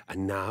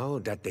 And now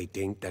that they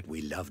think that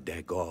we love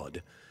their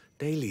god,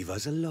 they leave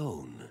us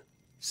alone.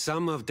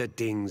 Some of the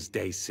things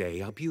they say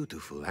are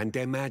beautiful, and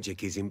their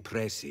magic is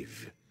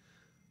impressive.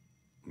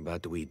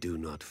 But we do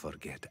not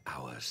forget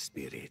our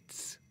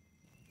spirits.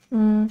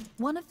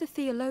 One of the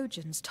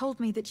theologians told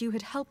me that you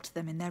had helped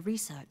them in their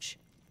research.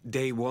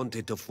 They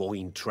wanted to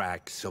find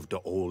tracks of the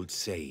old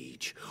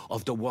sage,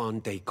 of the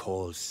one they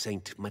call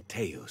Saint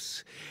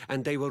Matthias,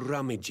 and they were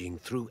rummaging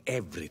through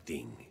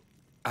everything.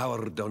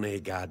 Our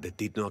Donegad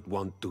did not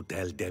want to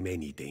tell them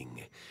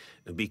anything,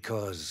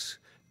 because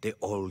the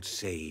old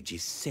sage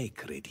is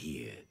sacred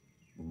here.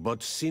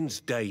 But since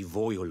they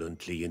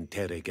violently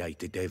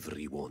interrogated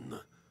everyone,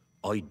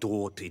 I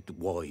thought it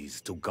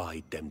wise to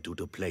guide them to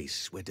the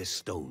place where the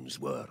stones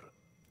were.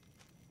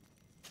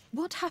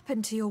 What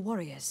happened to your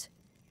warriors?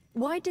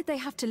 Why did they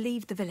have to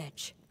leave the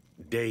village?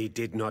 They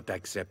did not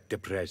accept the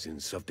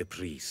presence of the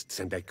priests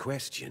and their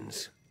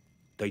questions.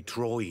 They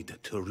tried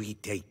to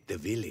retake the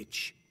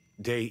village.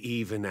 They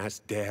even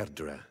asked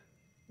Deirdre,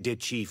 the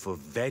chief of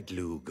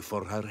Vedlug,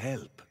 for her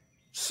help.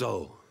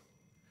 So,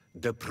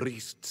 the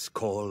priests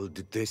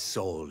called the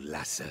Soul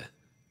Lasser,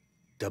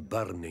 the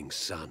Burning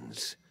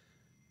Suns,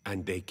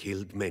 and they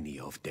killed many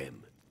of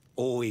them.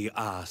 I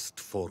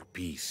asked for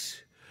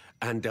peace,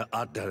 and the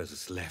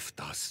others left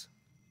us.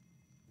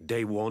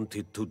 They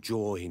wanted to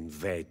join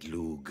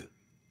Vedlug.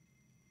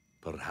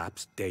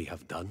 Perhaps they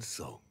have done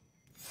so.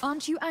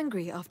 Aren't you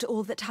angry after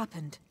all that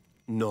happened?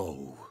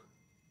 No.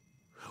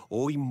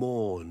 I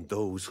mourn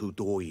those who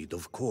died,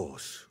 of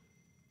course,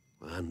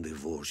 and the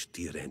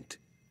Vorstyrent.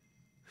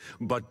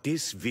 But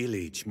this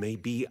village may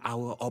be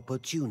our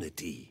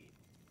opportunity.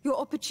 Your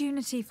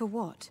opportunity for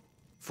what?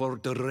 For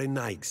the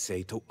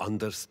Renaigse to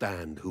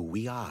understand who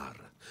we are.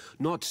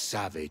 Not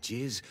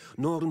savages,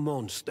 nor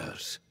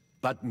monsters,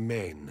 but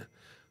men.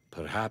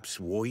 Perhaps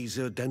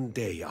wiser than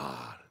they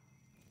are.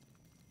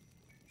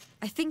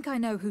 I think I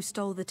know who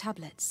stole the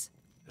tablets.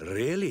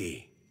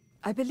 Really?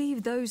 I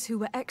believe those who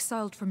were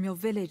exiled from your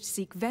village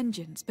seek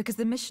vengeance because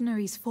the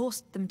missionaries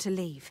forced them to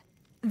leave.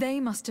 They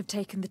must have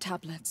taken the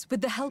tablets,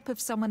 with the help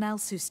of someone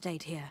else who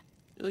stayed here.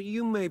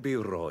 You may be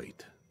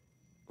right,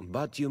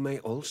 but you may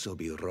also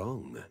be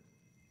wrong.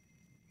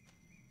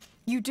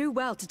 You do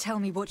well to tell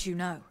me what you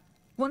know.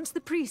 Once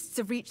the priests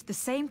have reached the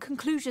same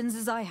conclusions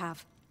as I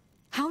have,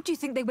 how do you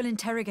think they will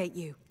interrogate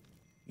you?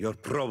 You're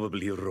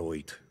probably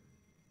right.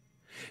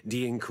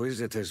 The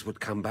Inquisitors would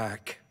come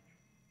back,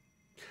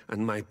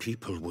 and my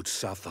people would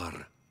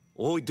suffer.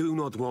 I do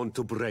not want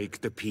to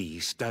break the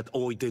peace that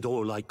I did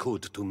all I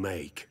could to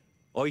make.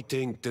 I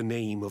think the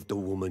name of the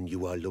woman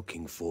you are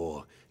looking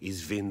for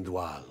is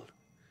Vindwal.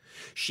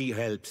 She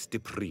helps the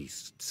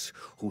priests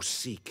who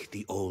seek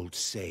the old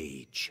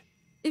sage.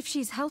 If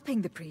she's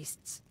helping the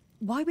priests,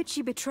 why would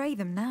she betray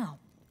them now?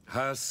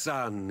 Her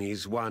son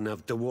is one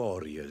of the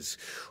warriors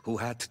who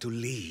had to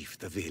leave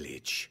the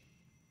village.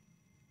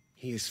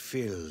 He is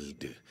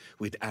filled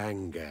with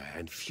anger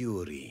and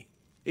fury.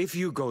 If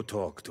you go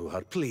talk to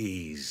her,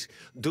 please,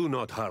 do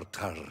not hurt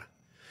her.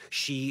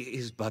 She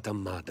is but a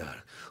mother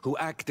who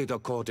acted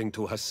according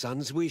to her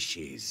son's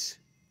wishes.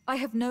 I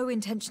have no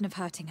intention of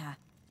hurting her.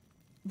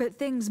 But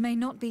things may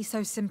not be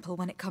so simple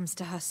when it comes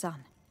to her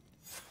son.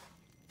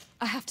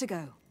 I have to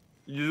go.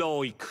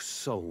 Like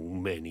so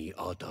many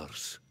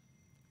others.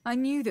 I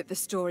knew that the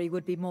story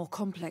would be more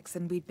complex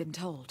than we'd been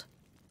told.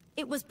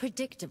 It was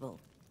predictable.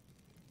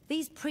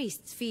 These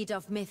priests feed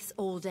off myths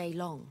all day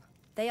long.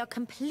 They are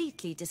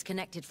completely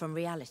disconnected from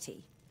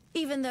reality.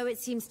 Even though it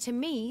seems to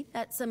me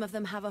that some of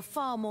them have a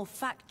far more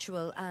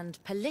factual and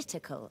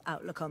political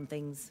outlook on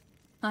things.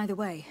 Either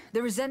way,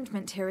 the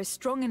resentment here is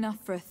strong enough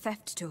for a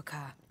theft to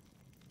occur.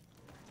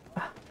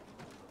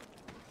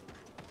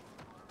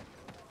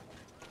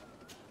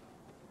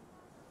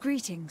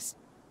 Greetings.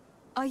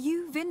 Are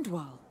you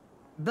Vindwal?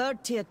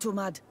 Bird Teer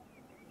Tumad.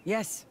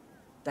 Yes,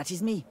 that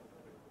is me.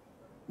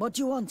 What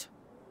do you want?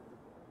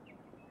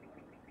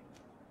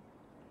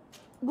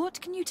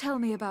 What can you tell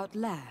me about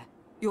Lair,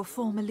 your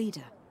former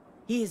leader?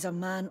 He is a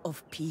man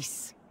of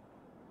peace.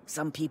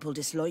 Some people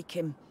dislike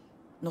him,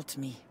 not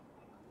me.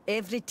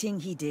 Everything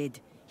he did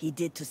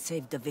to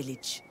save the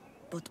village.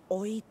 But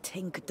I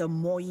think the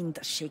mind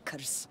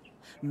shakers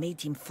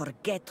made him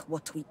forget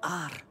what we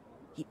are.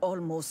 He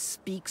almost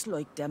speaks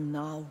like them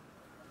now.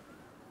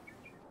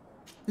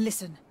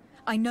 Listen,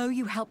 I know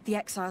you helped the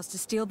exiles to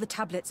steal the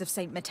tablets of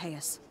Saint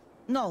Matthias.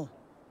 No,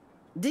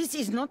 this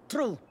is not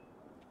true.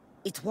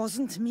 It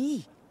wasn't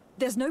me.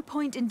 There's no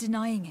point in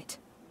denying it.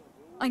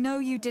 I know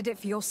you did it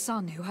for your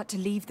son who had to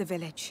leave the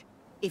village.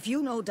 If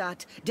you know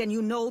that, then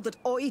you know that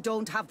I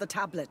don't have the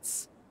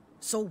tablets.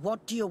 So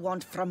what do you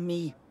want from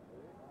me?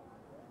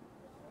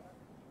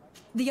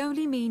 The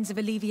only means of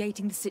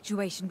alleviating the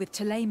situation with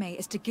Thélème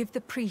is to give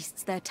the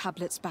priests their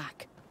tablets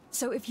back.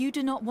 So if you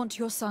do not want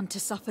your son to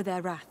suffer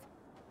their wrath,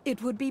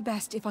 it would be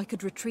best if I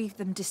could retrieve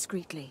them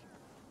discreetly.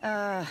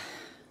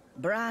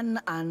 Bran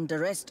and the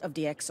rest of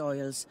the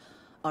exiles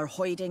are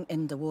hiding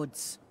in the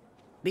woods,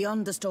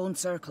 beyond the stone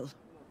circle.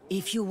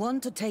 If you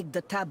want to take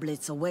the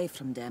tablets away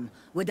from them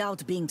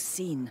without being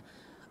seen,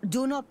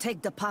 do not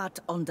take the path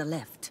on the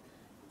left.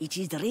 It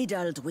is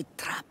riddled with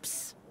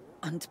traps.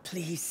 And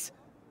please,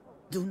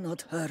 do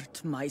not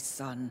hurt my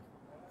son.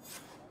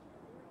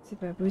 C'est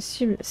pas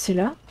possible. C'est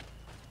là?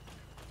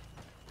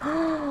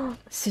 Oh,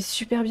 c'est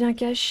super bien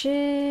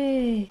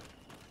caché.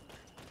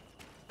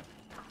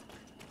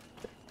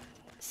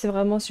 C'est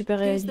vraiment super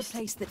Here's the réaliste.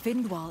 place that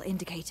Vindwal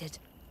indicated.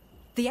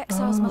 The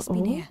exiles must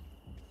be near.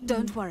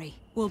 Don't worry,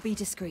 we'll be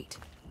discreet.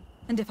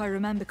 And if I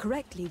remember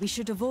correctly, we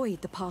should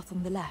avoid the path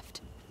on the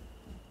left.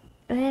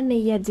 Ouais, mais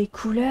il y a des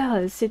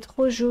couleurs, c'est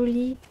trop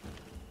joli.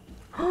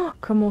 Oh,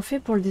 comment on fait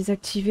pour le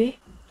désactiver?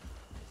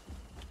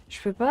 Je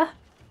peux pas?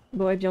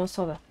 Bon, eh bien, on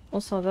s'en va. On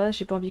s'en va,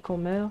 j'ai pas envie qu'on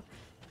meure.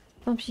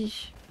 Tant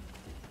pis.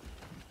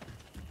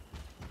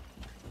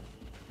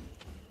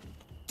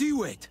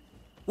 Do it!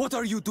 What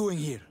are you doing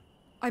here?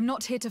 I'm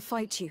not here to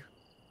fight you,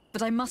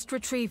 but I must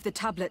retrieve the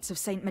tablets of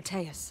Saint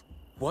Matthias.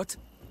 What?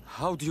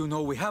 How do you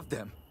know we have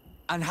them?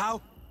 And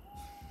how?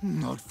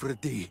 Not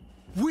Fradae.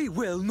 We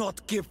will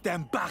not give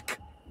them back!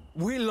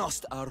 We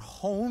lost our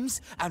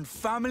homes and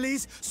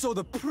families, so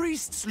the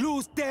priests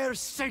lose their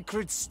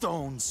sacred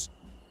stones.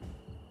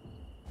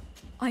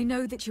 I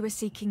know that you are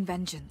seeking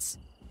vengeance,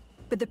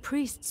 but the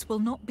priests will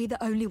not be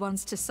the only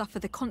ones to suffer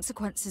the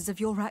consequences of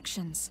your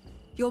actions.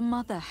 Your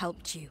mother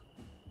helped you,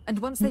 and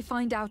once they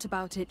find out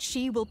about it,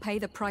 she will pay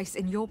the price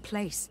in your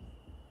place.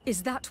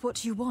 Is that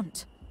what you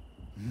want?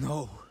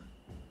 No.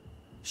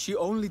 She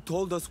only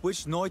told us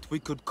which night we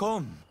could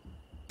come.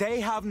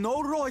 They have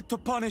no right to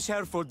punish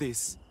her for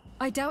this.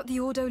 I doubt the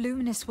Ordo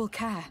Luminous will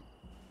care.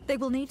 They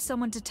will need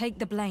someone to take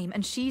the blame,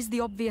 and she's the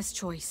obvious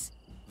choice.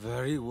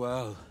 Very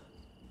well.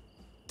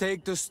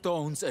 Take the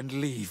stones and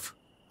leave.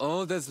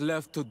 All that's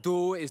left to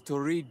do is to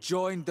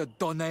rejoin the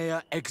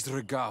Donea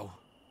Exregao.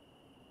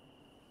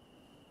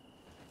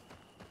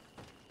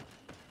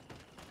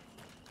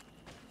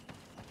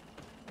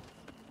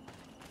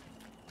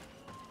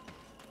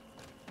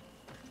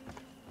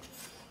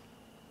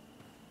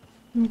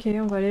 Ok,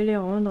 on va aller les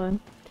rendre.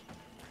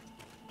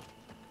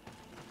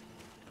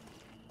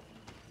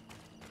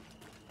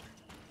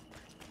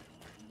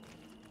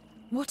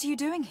 What are you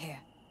doing here?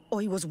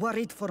 I was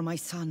worried for my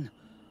son.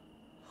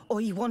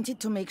 I wanted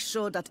to make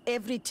sure that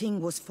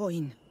everything was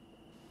fine.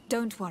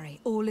 Don't worry,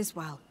 all is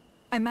well.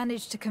 I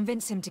managed to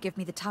convince him to give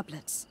me the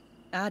tablets.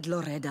 Ad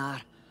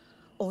Loredar,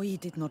 I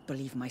did not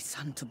believe my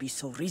son to be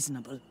so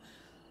reasonable.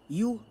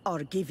 You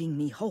are giving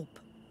me hope.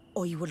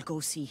 I will go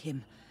see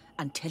him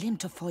and tell him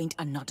to find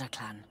another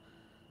clan.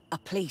 A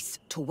place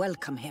to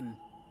welcome him.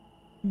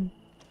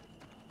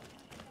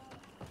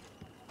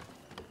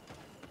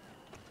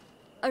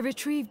 I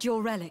retrieved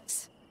your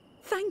relics.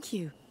 Thank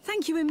you.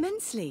 Thank you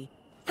immensely.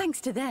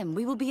 Thanks to them,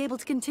 we will be able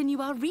to continue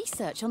our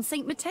research on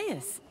Saint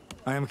Matthias.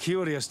 I am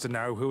curious to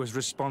know who is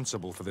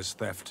responsible for this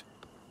theft.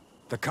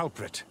 The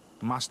culprit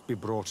must be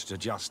brought to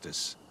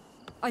justice.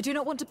 I do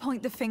not want to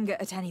point the finger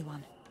at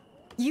anyone.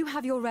 You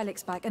have your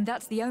relics back, and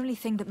that's the only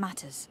thing that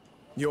matters.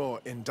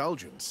 Your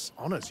indulgence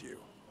honors you.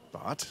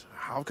 But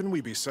how can we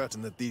be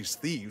certain that these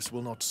thieves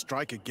will not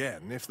strike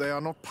again if they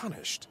are not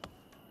punished?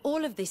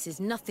 All of this is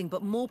nothing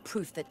but more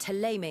proof that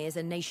Teleme is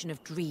a nation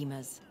of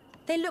dreamers.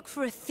 They look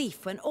for a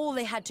thief when all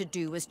they had to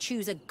do was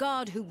choose a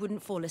guard who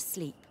wouldn't fall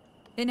asleep.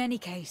 In any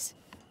case,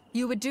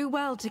 you would do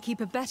well to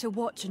keep a better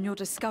watch on your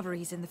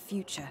discoveries in the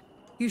future.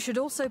 You should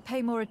also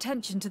pay more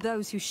attention to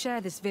those who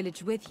share this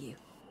village with you.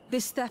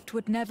 This theft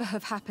would never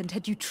have happened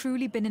had you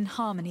truly been in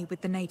harmony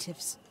with the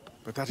natives.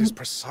 But that is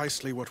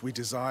precisely what we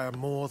desire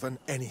more than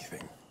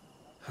anything.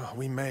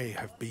 We may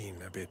have been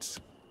a bit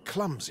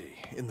clumsy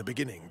in the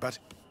beginning, but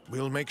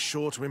we'll make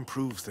sure to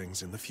improve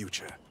things in the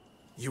future.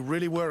 You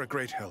really were a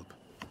great help.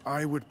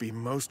 I would be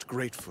most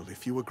grateful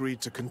if you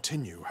agreed to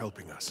continue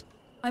helping us.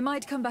 I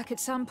might come back at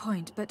some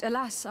point, but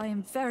alas, I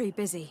am very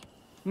busy.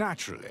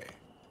 Naturally.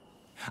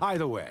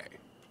 Either way,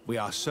 we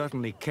are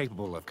certainly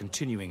capable of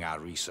continuing our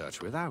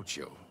research without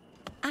you.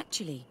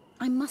 Actually,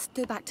 I must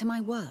go back to my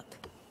work.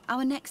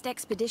 Our next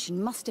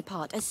expedition must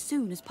depart as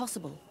soon as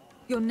possible.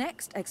 Your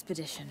next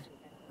expedition?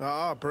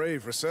 Our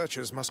brave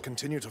researchers must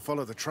continue to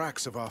follow the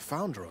tracks of our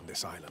founder on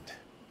this island.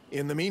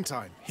 In the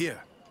meantime,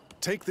 here,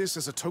 take this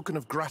as a token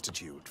of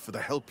gratitude for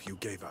the help you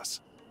gave us.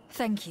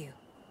 Thank you.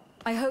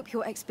 I hope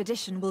your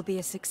expedition will be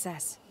a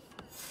success.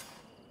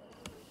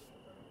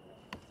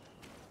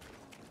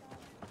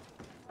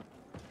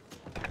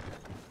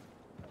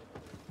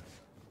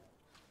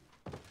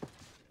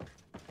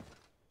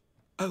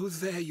 Oh,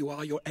 there you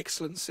are, Your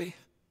Excellency.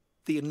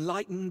 The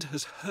Enlightened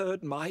has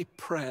heard my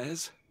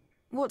prayers.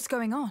 What's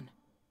going on?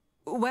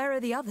 Where are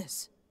the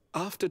others?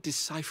 After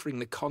deciphering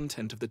the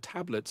content of the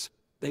tablets,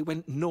 they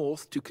went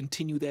north to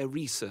continue their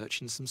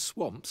research in some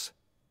swamps.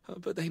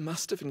 But they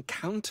must have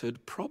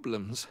encountered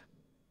problems.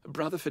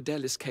 Brother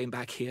Fidelis came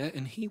back here,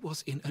 and he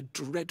was in a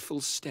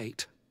dreadful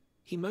state.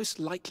 He most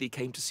likely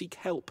came to seek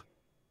help,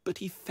 but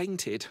he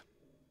fainted.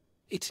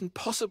 It's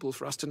impossible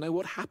for us to know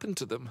what happened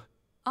to them.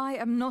 I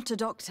am not a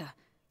doctor,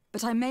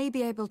 but I may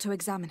be able to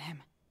examine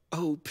him.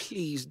 Oh,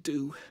 please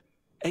do.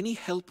 Any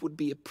help would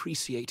be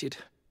appreciated.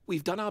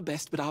 We've done our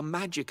best, but our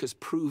magic has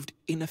proved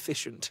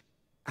inefficient.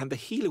 And the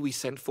healer we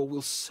sent for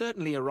will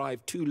certainly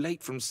arrive too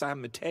late from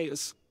San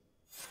Matthias.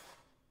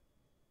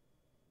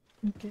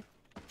 Okay.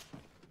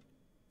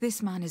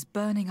 This man is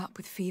burning up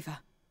with fever.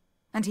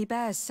 And he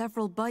bears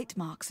several bite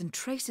marks and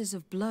traces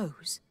of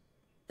blows.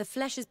 The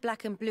flesh is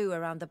black and blue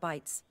around the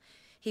bites.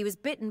 He was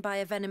bitten by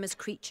a venomous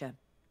creature.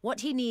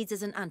 What he needs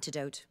is an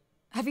antidote.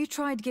 Have you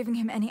tried giving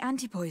him any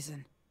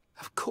anti-poison?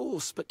 Of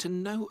course, but to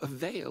no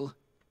avail.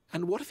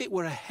 And what if it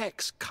were a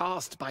hex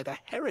cast by the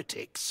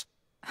heretics?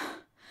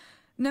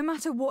 No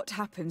matter what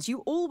happens, you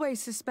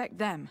always suspect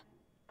them.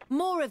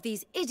 More of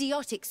these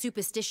idiotic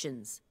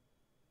superstitions.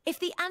 If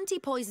the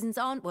anti-poisons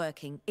aren't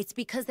working, it's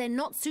because they're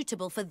not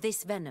suitable for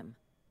this venom.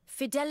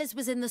 Fidelis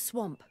was in the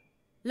swamp.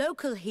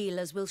 Local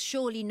healers will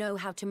surely know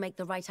how to make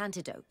the right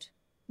antidote.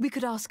 We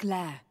could ask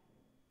Lair.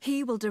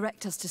 He will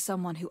direct us to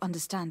someone who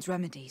understands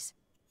remedies.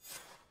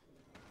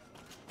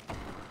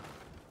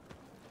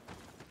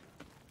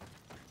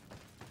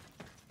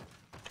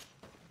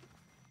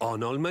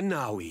 Onol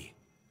Manawi,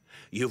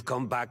 you've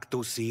come back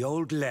to see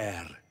old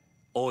Lair.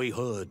 I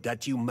heard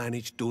that you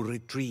managed to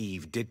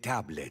retrieve the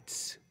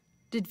tablets.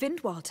 Did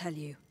Vindwal tell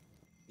you?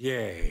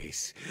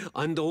 Yes,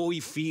 and I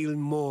feel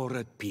more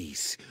at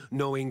peace,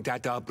 knowing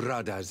that our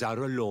brothers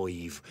are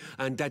alive,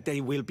 and that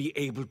they will be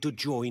able to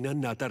join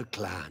another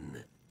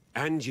clan.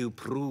 And you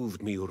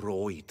proved me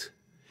right.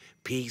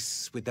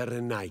 Peace with the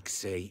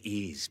Renaigse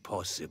is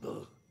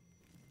possible.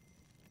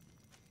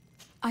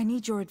 I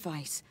need your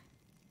advice.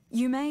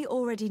 You may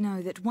already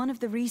know that one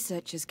of the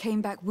researchers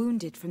came back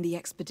wounded from the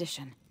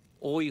expedition.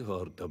 I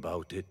heard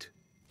about it.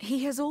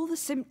 He has all the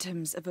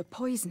symptoms of a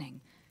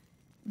poisoning,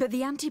 but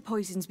the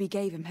anti-poisons we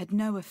gave him had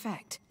no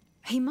effect.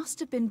 He must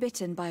have been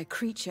bitten by a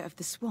creature of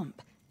the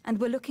swamp, and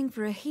we're looking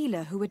for a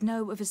healer who would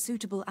know of a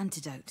suitable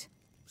antidote.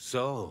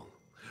 So,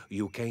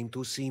 you came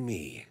to see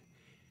me.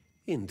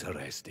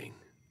 Interesting.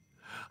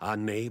 Our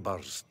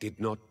neighbors did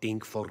not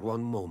think for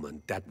one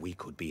moment that we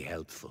could be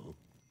helpful.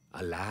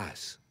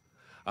 Alas,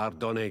 our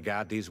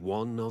Donegad is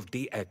one of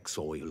the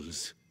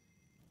exiles.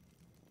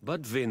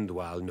 But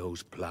Vindwal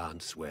knows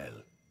plants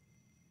well.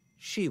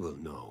 She will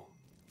know.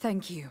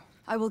 Thank you.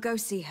 I will go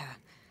see her.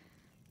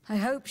 I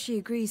hope she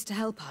agrees to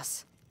help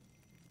us.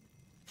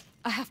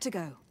 I have to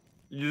go.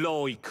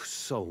 Like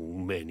so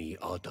many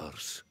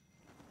others.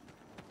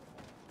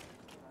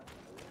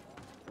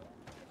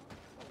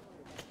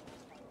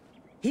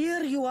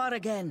 Here you are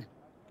again.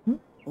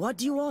 What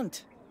do you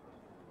want?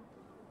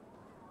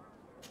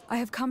 I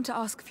have come to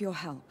ask for your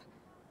help.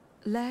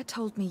 Lair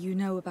told me you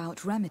know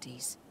about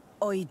remedies.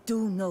 I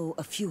do know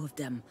a few of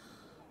them.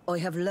 I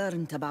have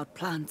learned about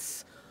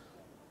plants.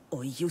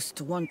 I used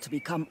to want to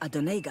become a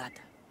Donegad.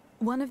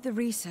 One of the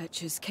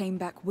researchers came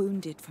back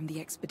wounded from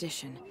the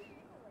expedition.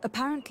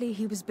 Apparently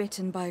he was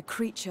bitten by a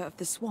creature of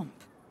the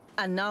swamp.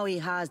 And now he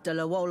has the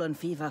Llewellyn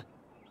fever.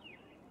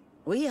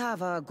 We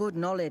have a good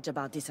knowledge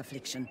about this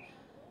affliction.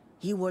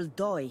 He will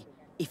die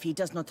if he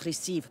does not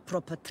receive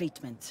proper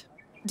treatment.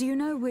 Do you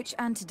know which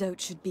antidote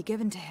should be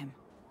given to him?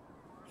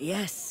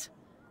 Yes.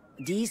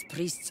 These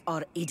priests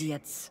are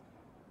idiots.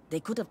 They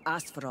could have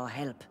asked for our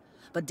help,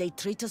 but they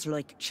treat us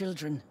like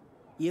children.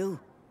 You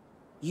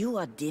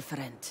are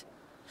different.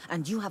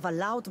 And you have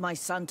allowed my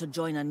son to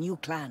join a new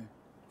clan.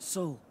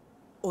 So,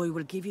 I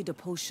will give you the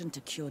potion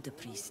to cure the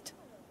priest.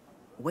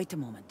 Wait a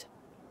moment.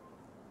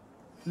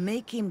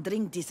 Make him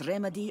drink this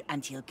remedy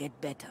and he'll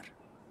get better.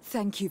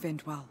 Thank you,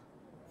 Vindwal.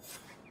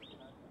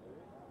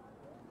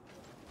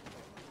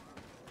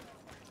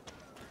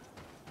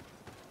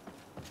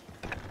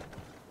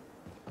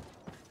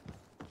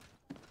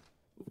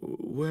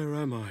 Where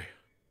am I?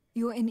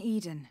 You're in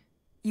Eden.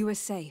 You are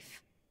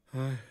safe.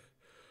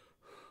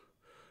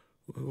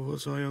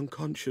 Was I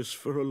unconscious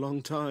for a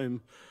long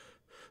time?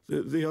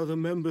 The other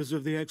members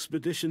of the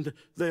expedition,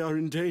 they are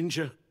in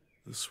danger.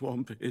 The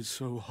swamp is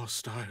so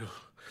hostile.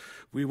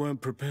 We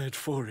weren't prepared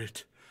for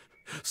it.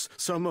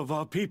 Some of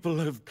our people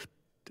have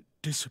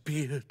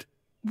disappeared.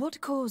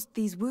 What caused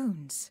these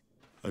wounds?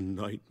 A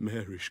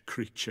nightmarish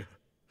creature.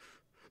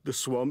 The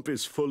swamp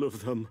is full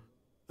of them.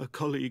 A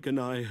colleague and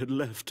I had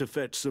left to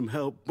fetch some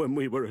help when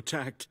we were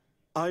attacked.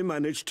 I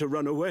managed to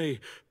run away,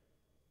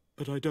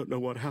 but I don't know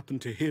what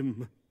happened to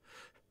him.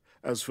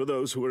 As for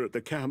those who are at the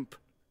camp,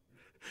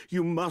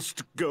 you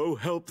must go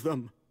help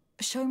them.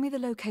 Show me the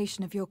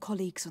location of your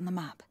colleagues on the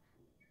map.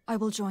 I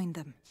will join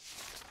them.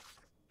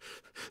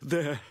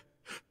 There.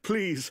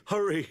 Please,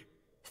 hurry.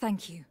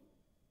 Thank you.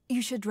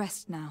 You should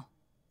rest now.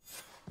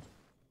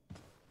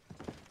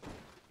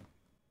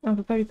 On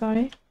peut pas lui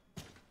parler?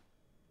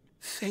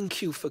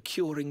 Thank you for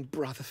curing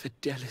Brother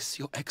Fidelis,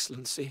 Your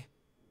Excellency.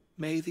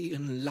 May the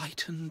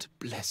Enlightened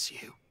bless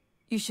you.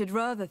 You should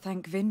rather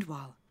thank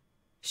Vindwal.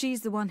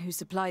 She's the one who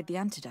supplied the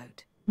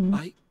antidote.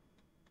 I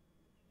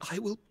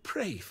will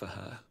pray for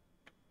her.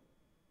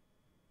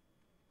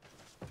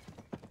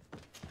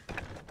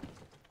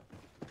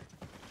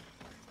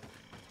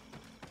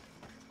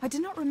 I do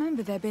not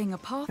remember there being a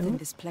path in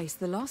this place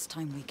the last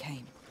time we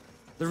came.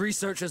 The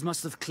researchers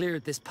must have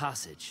cleared this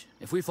passage.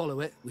 If we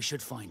follow it, we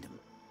should find him.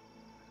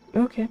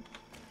 Okay.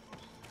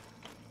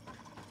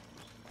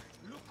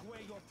 Look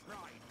where your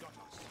pride got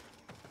us.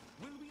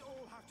 Will we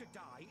all have to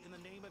die in the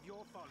name of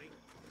your folly?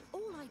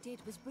 All I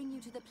did was bring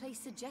you to the place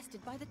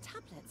suggested by the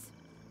tablets.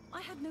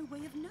 I had no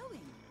way of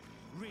knowing.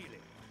 Really?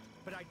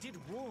 But I did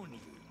warn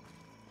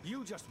you.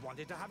 You just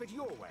wanted to have it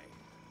your way.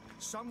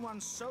 Someone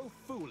so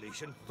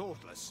foolish and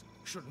thoughtless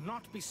should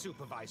not be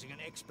supervising an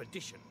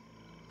expedition.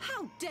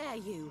 How dare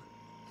you?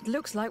 It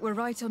looks like we're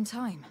right on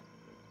time.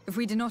 If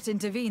we do not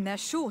intervene, they're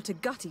sure to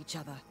gut each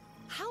other.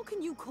 How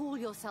can you call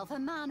yourself a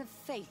man of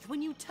faith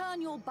when you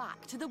turn your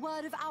back to the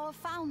word of our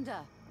founder?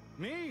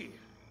 Me?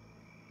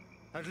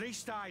 At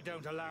least I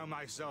don't allow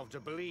myself to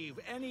believe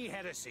any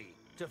heresy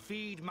to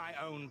feed my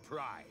own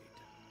pride.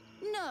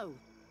 No,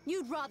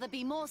 you'd rather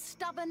be more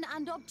stubborn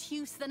and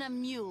obtuse than a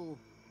mule.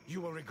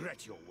 You will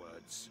regret your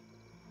words.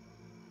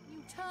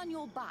 You turn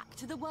your back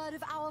to the word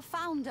of our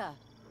founder.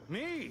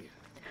 Me?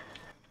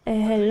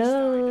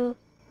 Hello.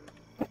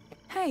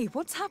 Hey,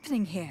 what's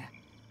happening here?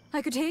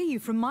 I could hear you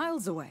from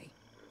miles away.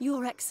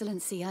 Your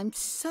Excellency, I'm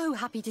so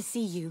happy to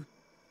see you.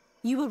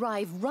 You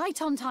arrive right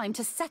on time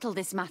to settle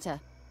this matter.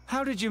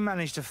 How did you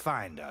manage to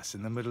find us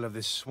in the middle of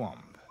this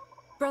swamp?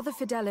 Brother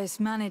Fidelis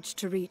managed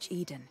to reach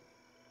Eden.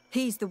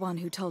 He's the one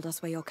who told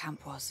us where your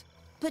camp was.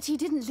 But he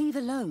didn't leave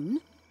alone.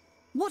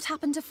 What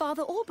happened to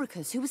Father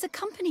Orbricus, who was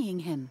accompanying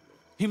him?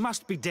 He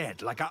must be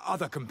dead, like our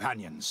other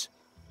companions.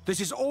 This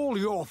is all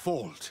your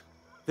fault.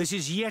 This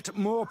is yet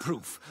more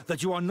proof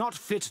that you are not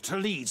fit to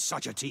lead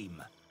such a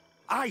team.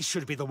 I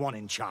should be the one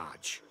in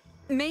charge.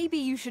 Maybe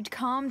you should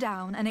calm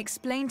down and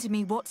explain to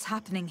me what's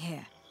happening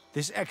here.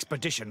 This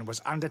expedition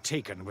was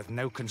undertaken with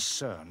no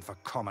concern for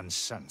common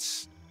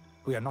sense.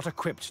 We are not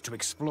equipped to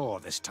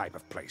explore this type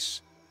of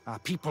place. Our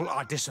people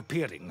are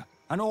disappearing,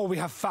 and all we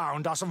have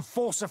found are some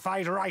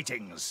falsified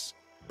writings.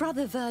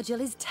 Brother Virgil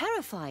is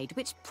terrified,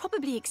 which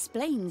probably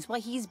explains why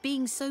he is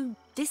being so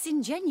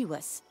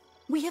disingenuous.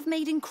 We have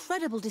made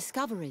incredible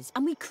discoveries,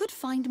 and we could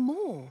find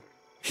more.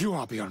 You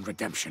are beyond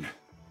redemption.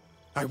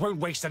 I won't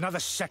waste another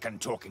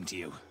second talking to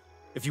you.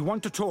 If you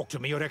want to talk to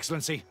me, Your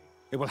Excellency,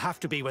 it will have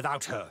to be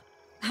without her.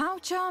 How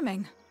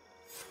charming.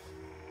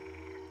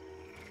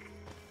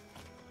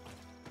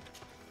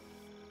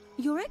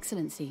 Your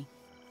Excellency,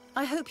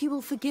 I hope you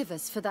will forgive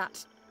us for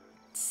that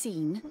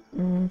scene.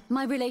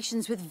 My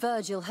relations with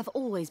Virgil have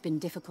always been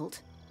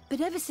difficult,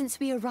 but ever since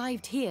we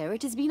arrived here,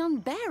 it has been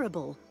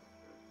unbearable.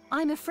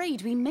 I'm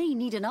afraid we may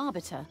need an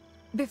arbiter.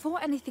 Before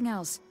anything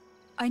else,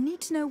 I need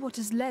to know what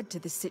has led to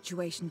this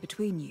situation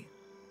between you.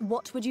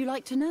 What would you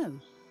like to know?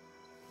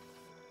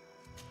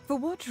 For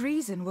what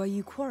reason were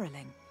you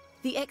quarreling?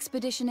 The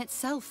expedition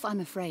itself,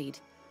 I'm afraid.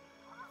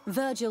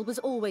 Virgil was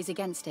always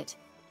against it,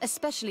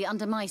 especially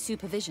under my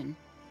supervision.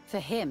 For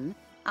him,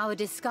 our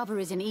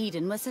discoveries in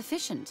Eden were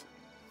sufficient.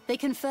 They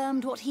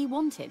confirmed what he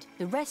wanted.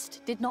 The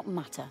rest did not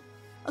matter.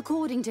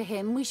 According to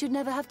him, we should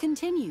never have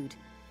continued.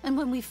 And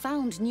when we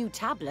found new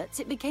tablets,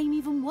 it became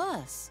even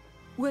worse.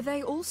 Were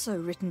they also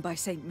written by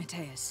Saint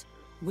Matthias?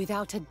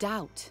 Without a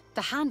doubt.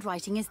 The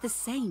handwriting is the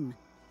same.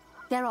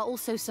 There are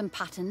also some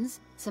patterns,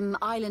 some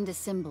islander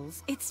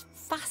symbols. It's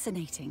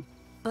fascinating.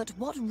 But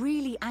what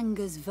really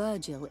angers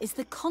Virgil is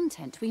the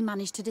content we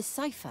managed to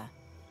decipher.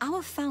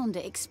 Our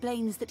founder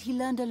explains that he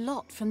learned a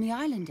lot from the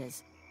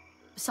islanders,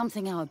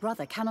 something our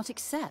brother cannot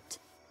accept.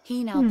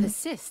 He now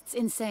persists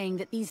in saying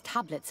that these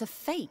tablets are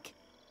fake,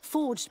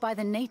 forged by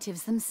the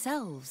natives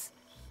themselves.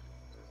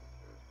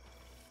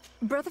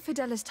 Brother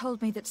Fidelis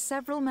told me that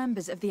several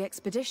members of the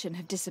expedition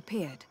have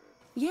disappeared.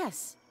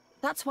 Yes,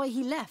 that's why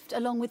he left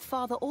along with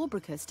Father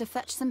Orbricus to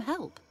fetch some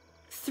help.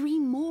 3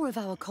 more of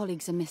our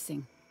colleagues are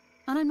missing.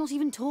 And I'm not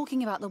even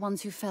talking about the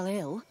ones who fell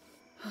ill.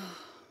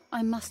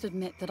 I must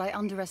admit that I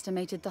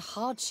underestimated the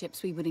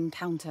hardships we would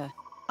encounter.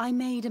 I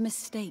made a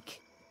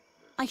mistake.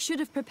 I should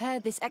have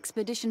prepared this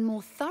expedition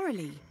more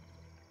thoroughly.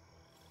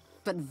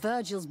 But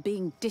Virgil's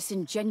being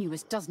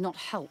disingenuous does not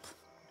help.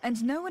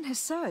 And no one has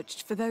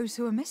searched for those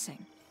who are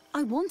missing?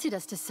 I wanted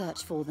us to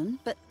search for them,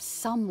 but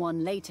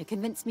someone later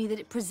convinced me that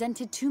it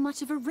presented too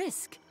much of a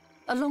risk.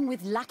 Along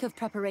with lack of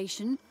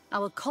preparation,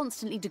 our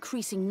constantly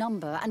decreasing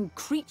number, and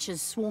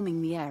creatures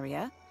swarming the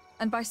area.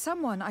 And by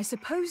someone, I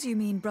suppose you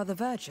mean Brother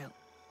Virgil.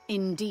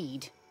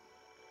 Indeed.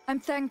 I'm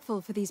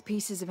thankful for these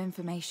pieces of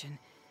information,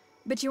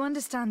 but you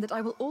understand that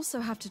I will also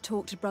have to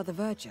talk to Brother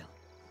Virgil.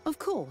 Of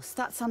course,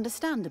 that's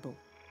understandable.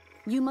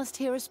 You must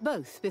hear us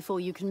both before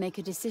you can make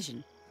a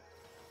decision.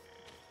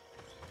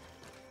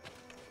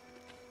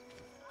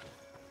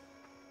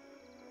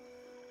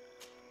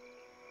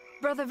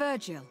 Brother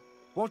Virgil.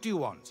 What do you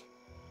want?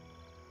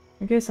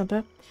 Ok,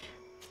 sympa.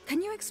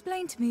 Can you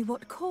explain to me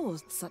what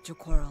caused such a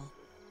quarrel?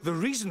 The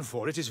reason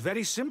for it is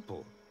very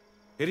simple.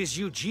 It is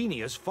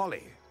Eugenia's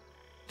folly.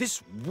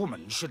 This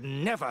woman should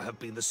never have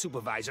been the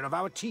supervisor of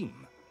our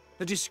team.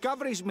 The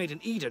discoveries made in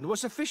Eden were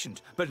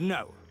sufficient, but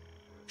no.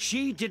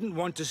 She didn't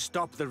want to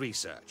stop the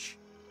research.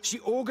 She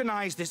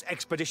organized this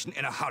expedition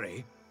in a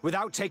hurry,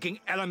 without taking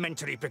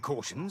elementary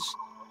precautions,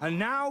 and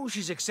now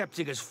she's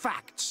accepting as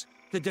facts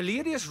the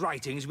delirious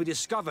writings we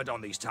discovered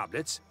on these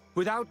tablets,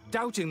 without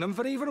doubting them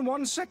for even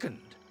 1 second.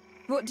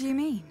 What do you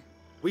mean?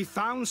 We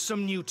found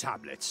some new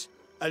tablets,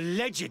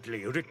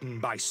 allegedly written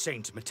by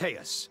Saint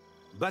Matthias,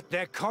 but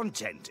their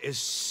content is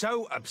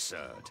so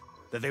absurd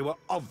that they were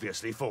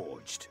obviously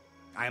forged.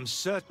 I am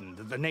certain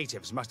that the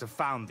natives must have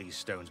found these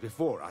stones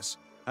before us,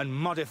 and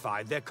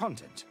modified their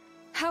content.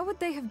 How would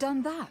they have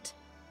done that?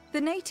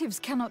 The natives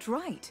cannot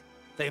write.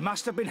 They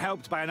must have been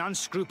helped by an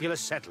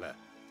unscrupulous settler.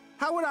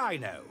 How would I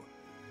know?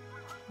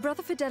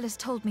 Brother Fidelis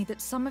told me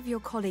that some of your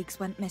colleagues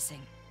went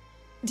missing.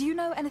 Do you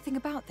know anything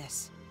about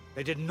this?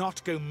 They did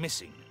not go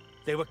missing.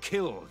 They were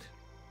killed.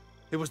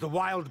 It was the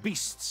wild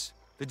beasts,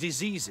 the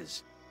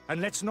diseases,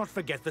 and let's not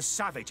forget the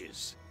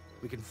savages.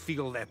 We can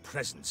feel their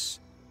presence,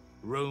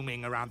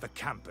 roaming around the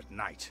camp at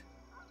night.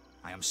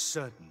 I am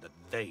certain that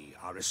they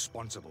are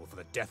responsible for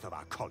the death of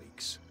our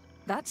colleagues.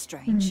 That's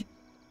strange.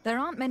 There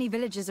aren't many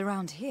villages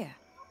around here.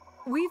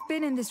 We've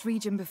been in this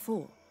region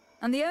before,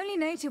 and the only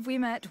native we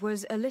met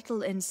was a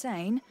little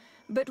insane,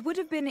 but would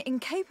have been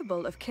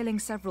incapable of killing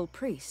several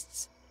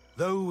priests.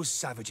 Those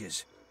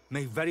savages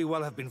may very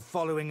well have been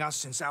following us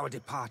since our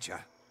departure.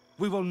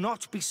 We will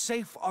not be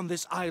safe on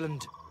this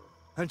island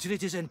until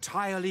it is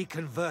entirely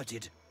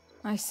converted.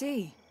 I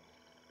see.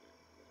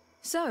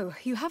 So,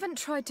 you haven't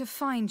tried to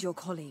find your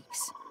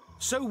colleagues?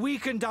 So we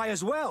can die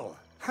as well?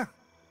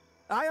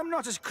 I am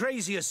not as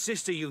crazy as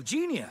Sister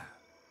Eugenia.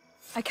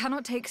 I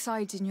cannot take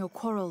sides in your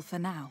quarrel for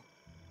now.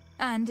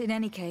 And, in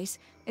any case,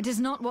 it is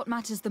not what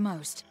matters the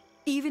most.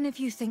 Even if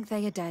you think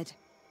they are dead,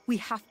 we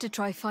have to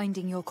try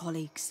finding your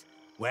colleagues.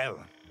 Well,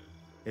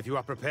 if you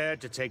are prepared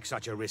to take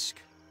such a risk,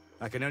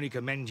 I can only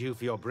commend you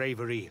for your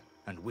bravery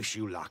and wish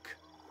you luck.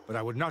 But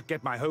I would not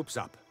get my hopes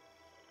up.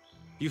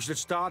 You should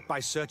start by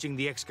searching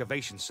the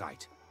excavation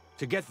site.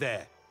 To get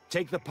there,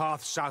 take the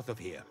path south of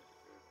here.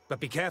 But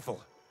be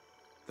careful.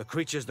 The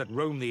creatures that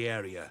roam the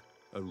area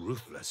are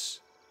ruthless.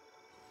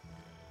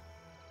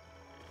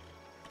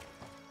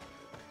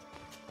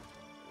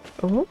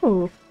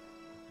 Oh.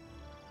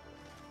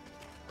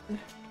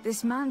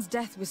 This man's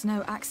death was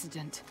no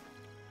accident.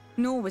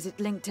 Nor was it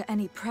linked to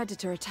any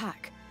predator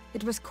attack.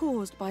 It was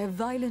caused by a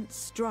violent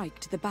strike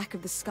to the back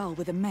of the skull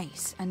with a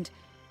mace, and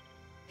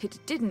it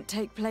didn't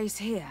take place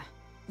here.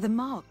 The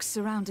marks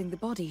surrounding the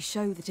body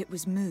show that it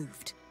was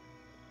moved,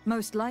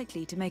 most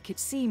likely to make it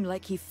seem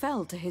like he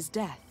fell to his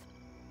death.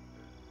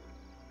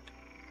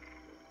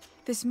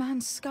 This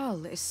man's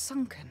skull is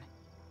sunken,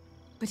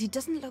 but he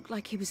doesn't look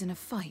like he was in a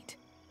fight.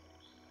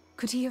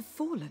 Could he have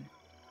fallen?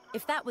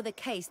 If that were the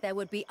case, there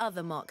would be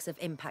other marks of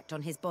impact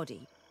on his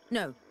body.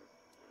 No.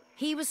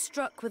 He was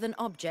struck with an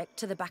object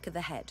to the back of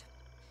the head.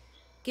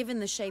 Given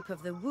the shape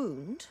of the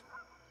wound,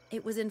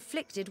 it was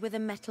inflicted with a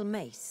metal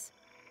mace.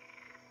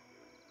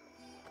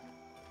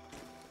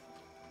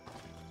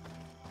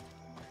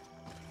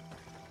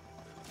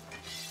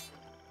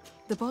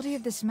 The body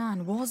of this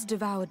man was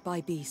devoured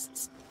by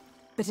beasts,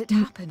 but it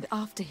happened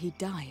after he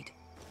died.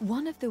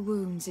 One of the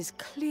wounds is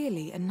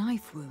clearly a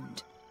knife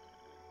wound.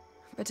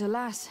 But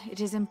alas,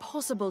 it is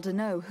impossible to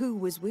know who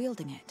was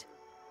wielding it.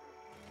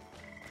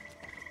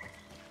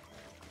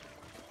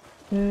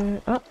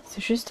 Ah, c'est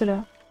juste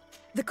là.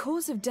 The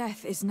cause of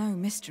death is no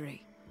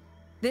mystery.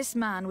 This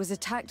man was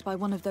attacked by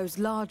one of those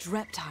large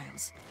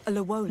reptiles, a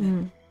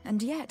Llewellyn,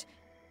 and yet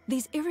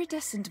these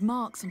iridescent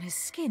marks on his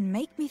skin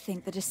make me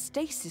think that a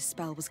stasis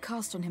spell was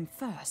cast on him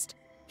first.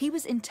 He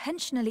was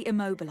intentionally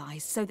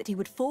immobilized so that he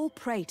would fall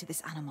prey to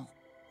this animal.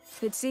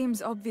 It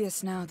seems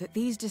obvious now that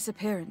these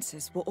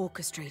disappearances were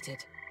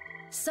orchestrated.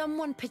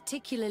 Someone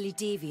particularly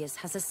devious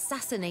has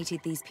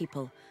assassinated these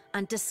people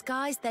and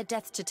disguised their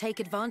deaths to take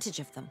advantage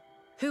of them.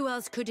 Who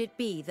else could it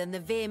be than the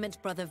vehement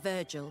brother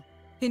Virgil?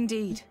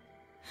 Indeed.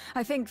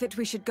 I think that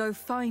we should go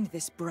find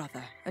this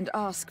brother and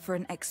ask for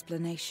an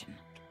explanation.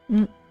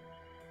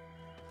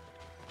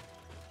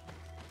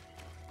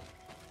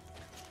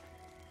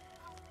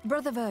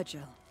 Brother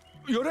Virgil.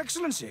 Your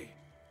Excellency!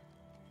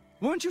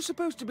 Weren't you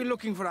supposed to be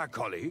looking for our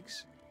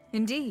colleagues?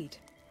 Indeed.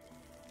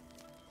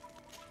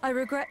 I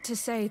regret to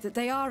say that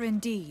they are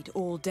indeed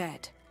all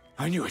dead.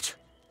 I knew it.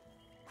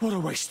 What a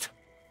waste.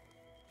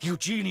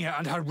 Eugenia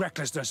and her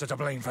recklessness are to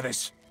blame for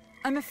this.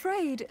 I'm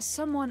afraid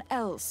someone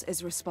else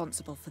is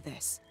responsible for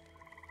this.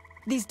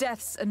 These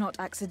deaths are not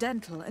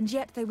accidental, and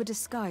yet they were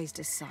disguised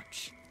as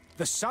such.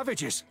 The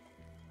savages!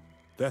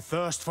 Their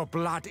thirst for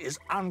blood is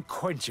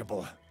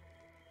unquenchable.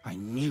 I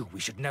knew we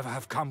should never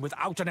have come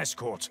without an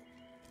escort.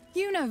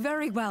 You know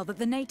very well that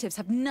the natives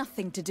have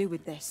nothing to do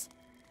with this.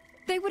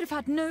 They would have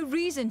had no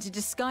reason to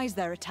disguise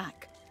their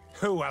attack.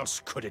 Who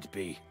else could it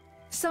be?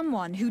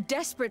 Someone who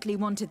desperately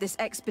wanted this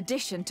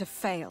expedition to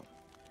fail.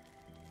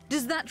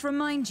 Does that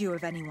remind you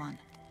of anyone?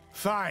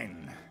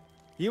 Fine.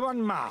 You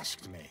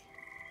unmasked me.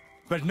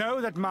 But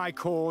know that my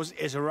cause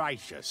is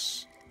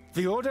righteous.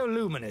 The Ordo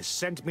Luminis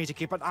sent me to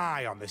keep an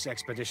eye on this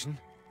expedition,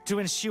 to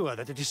ensure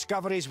that the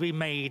discoveries we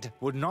made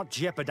would not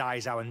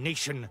jeopardize our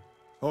nation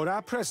or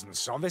our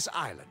presence on this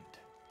island.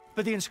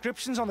 But the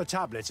inscriptions on the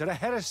tablets are a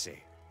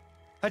heresy.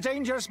 A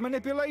dangerous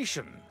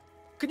manipulation.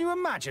 Can you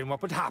imagine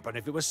what would happen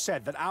if it was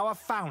said that our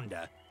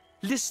founder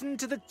listened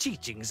to the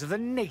teachings of the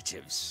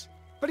natives?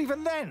 But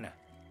even then,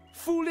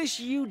 foolish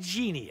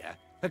Eugenia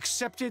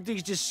accepted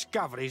these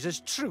discoveries as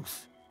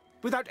truth,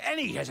 without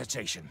any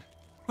hesitation,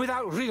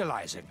 without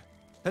realizing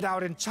that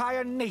our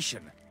entire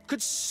nation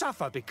could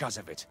suffer because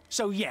of it.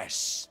 So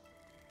yes,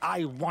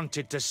 I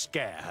wanted to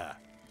scare her.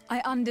 I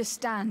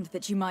understand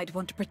that you might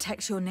want to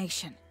protect your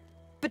nation.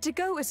 But to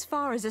go as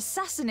far as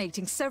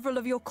assassinating several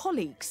of your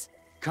colleagues...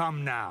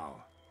 Come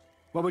now.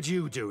 What would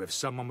you do if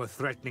someone were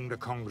threatening the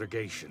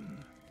congregation?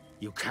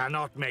 You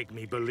cannot make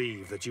me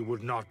believe that you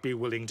would not be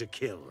willing to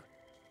kill.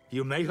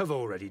 You may have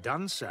already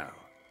done so.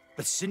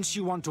 But since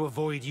you want to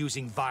avoid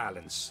using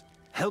violence,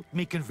 help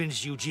me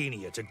convince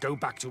Eugenia to go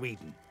back to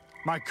Eden.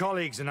 My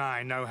colleagues and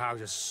I know how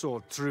to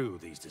sort through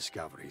these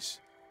discoveries.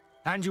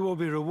 And you will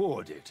be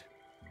rewarded,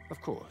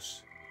 of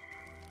course.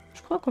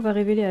 Je crois qu'on va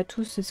révéler à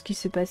tous ce qui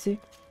s'est passé.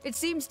 It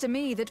seems to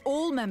me that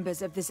all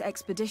members of this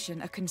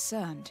expedition are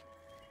concerned.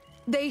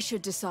 They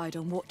should decide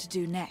on what to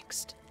do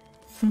next.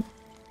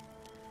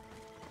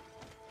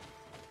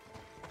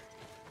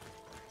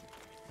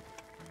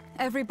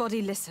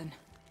 Everybody listen.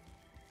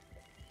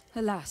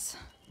 Alas,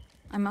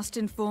 I must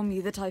inform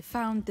you that I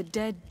found the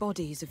dead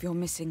bodies of your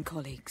missing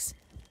colleagues.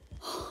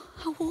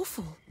 How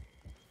awful.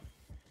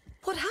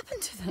 What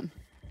happened to them?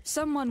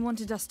 Someone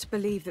wanted us to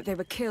believe that they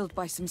were killed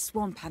by some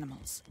swamp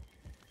animals.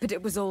 But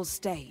it was all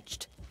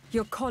staged.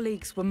 Your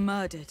colleagues were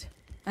murdered,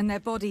 and their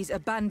bodies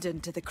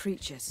abandoned to the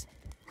creatures.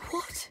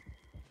 What?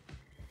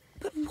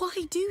 But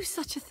why do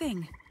such a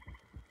thing?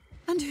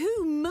 And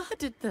who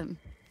murdered them?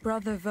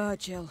 Brother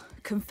Virgil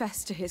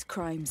confessed to his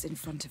crimes in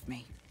front of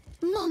me.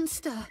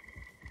 Monster!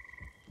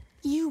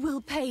 You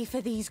will pay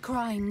for these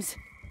crimes.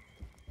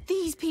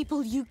 These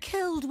people you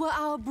killed were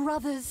our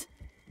brothers.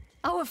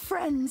 Our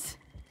friends.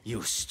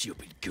 You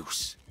stupid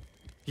goose.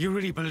 You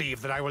really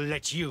believe that I will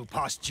let you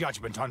pass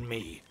judgment on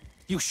me?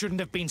 You shouldn't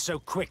have been so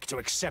quick to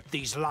accept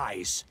these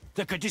lies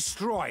that could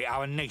destroy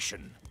our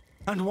nation.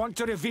 And want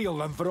to reveal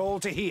them for all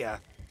to hear.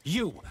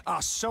 You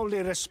are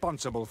solely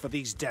responsible for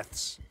these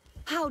deaths.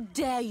 How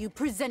dare you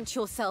present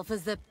yourself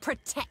as the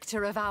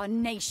protector of our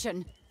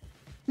nation?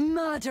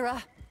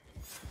 Murderer!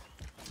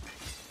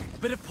 A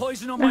bit of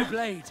poison on my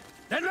blade.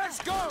 Then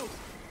let's go!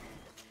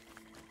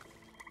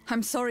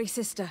 I'm sorry,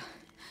 sister.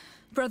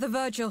 Brother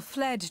Virgil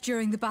fled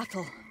during the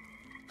battle.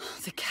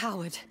 The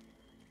coward.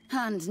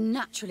 And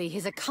naturally,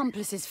 his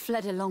accomplices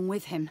fled along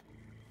with him.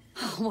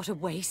 Oh, what a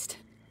waste.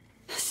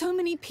 So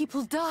many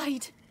people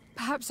died.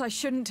 Perhaps I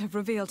shouldn't have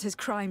revealed his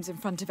crimes in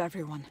front of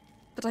everyone.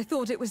 But I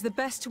thought it was the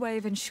best way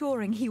of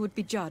ensuring he would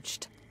be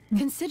judged.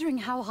 Considering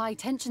how high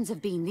tensions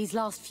have been these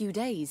last few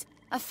days,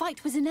 a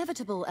fight was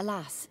inevitable,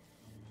 alas.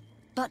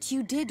 But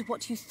you did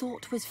what you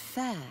thought was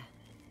fair.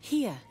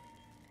 Here,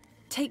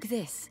 take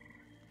this.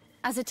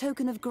 As a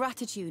token of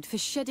gratitude for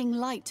shedding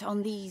light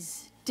on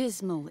these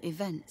dismal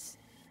events.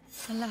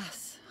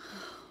 Alas,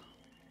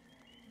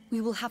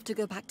 we will have to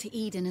go back to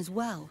Eden as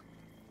well.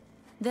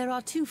 There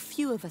are too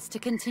few of us to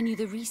continue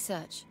the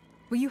research.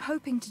 Were you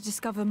hoping to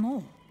discover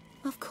more?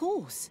 Of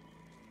course.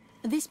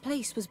 This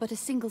place was but a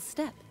single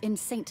step in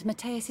St.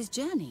 Matthias's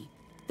journey.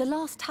 The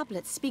last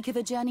tablets speak of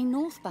a journey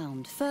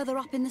northbound, further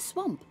up in the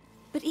swamp.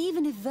 But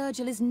even if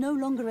Virgil is no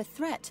longer a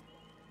threat,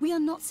 we are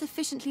not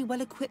sufficiently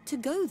well equipped to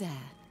go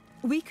there.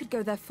 We could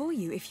go there for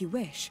you if you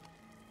wish.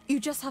 You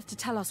just have to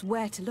tell us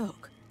where to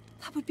look.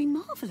 That would be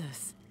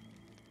marvelous.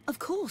 Of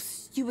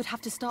course, you would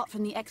have to start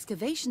from the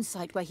excavation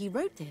site where he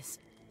wrote this.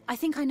 I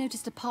think I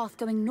noticed a path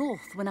going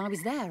north when I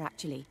was there,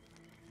 actually.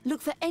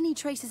 Look for any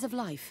traces of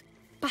life.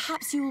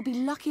 Perhaps you will be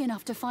lucky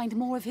enough to find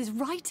more of his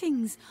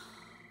writings.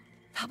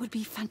 That would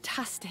be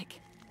fantastic.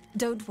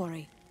 Don't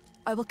worry.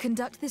 I will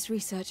conduct this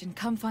research and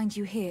come find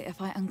you here if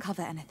I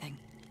uncover anything.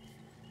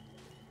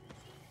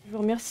 Je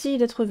vous remercie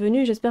d'être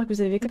venu, j'espère que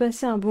vous avez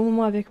passé un bon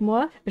moment avec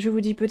moi. Je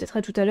vous dis peut-être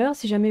à tout à l'heure,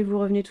 si jamais vous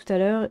revenez tout à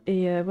l'heure.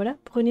 Et voilà,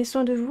 prenez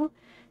soin de vous.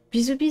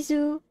 Bisous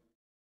bisous.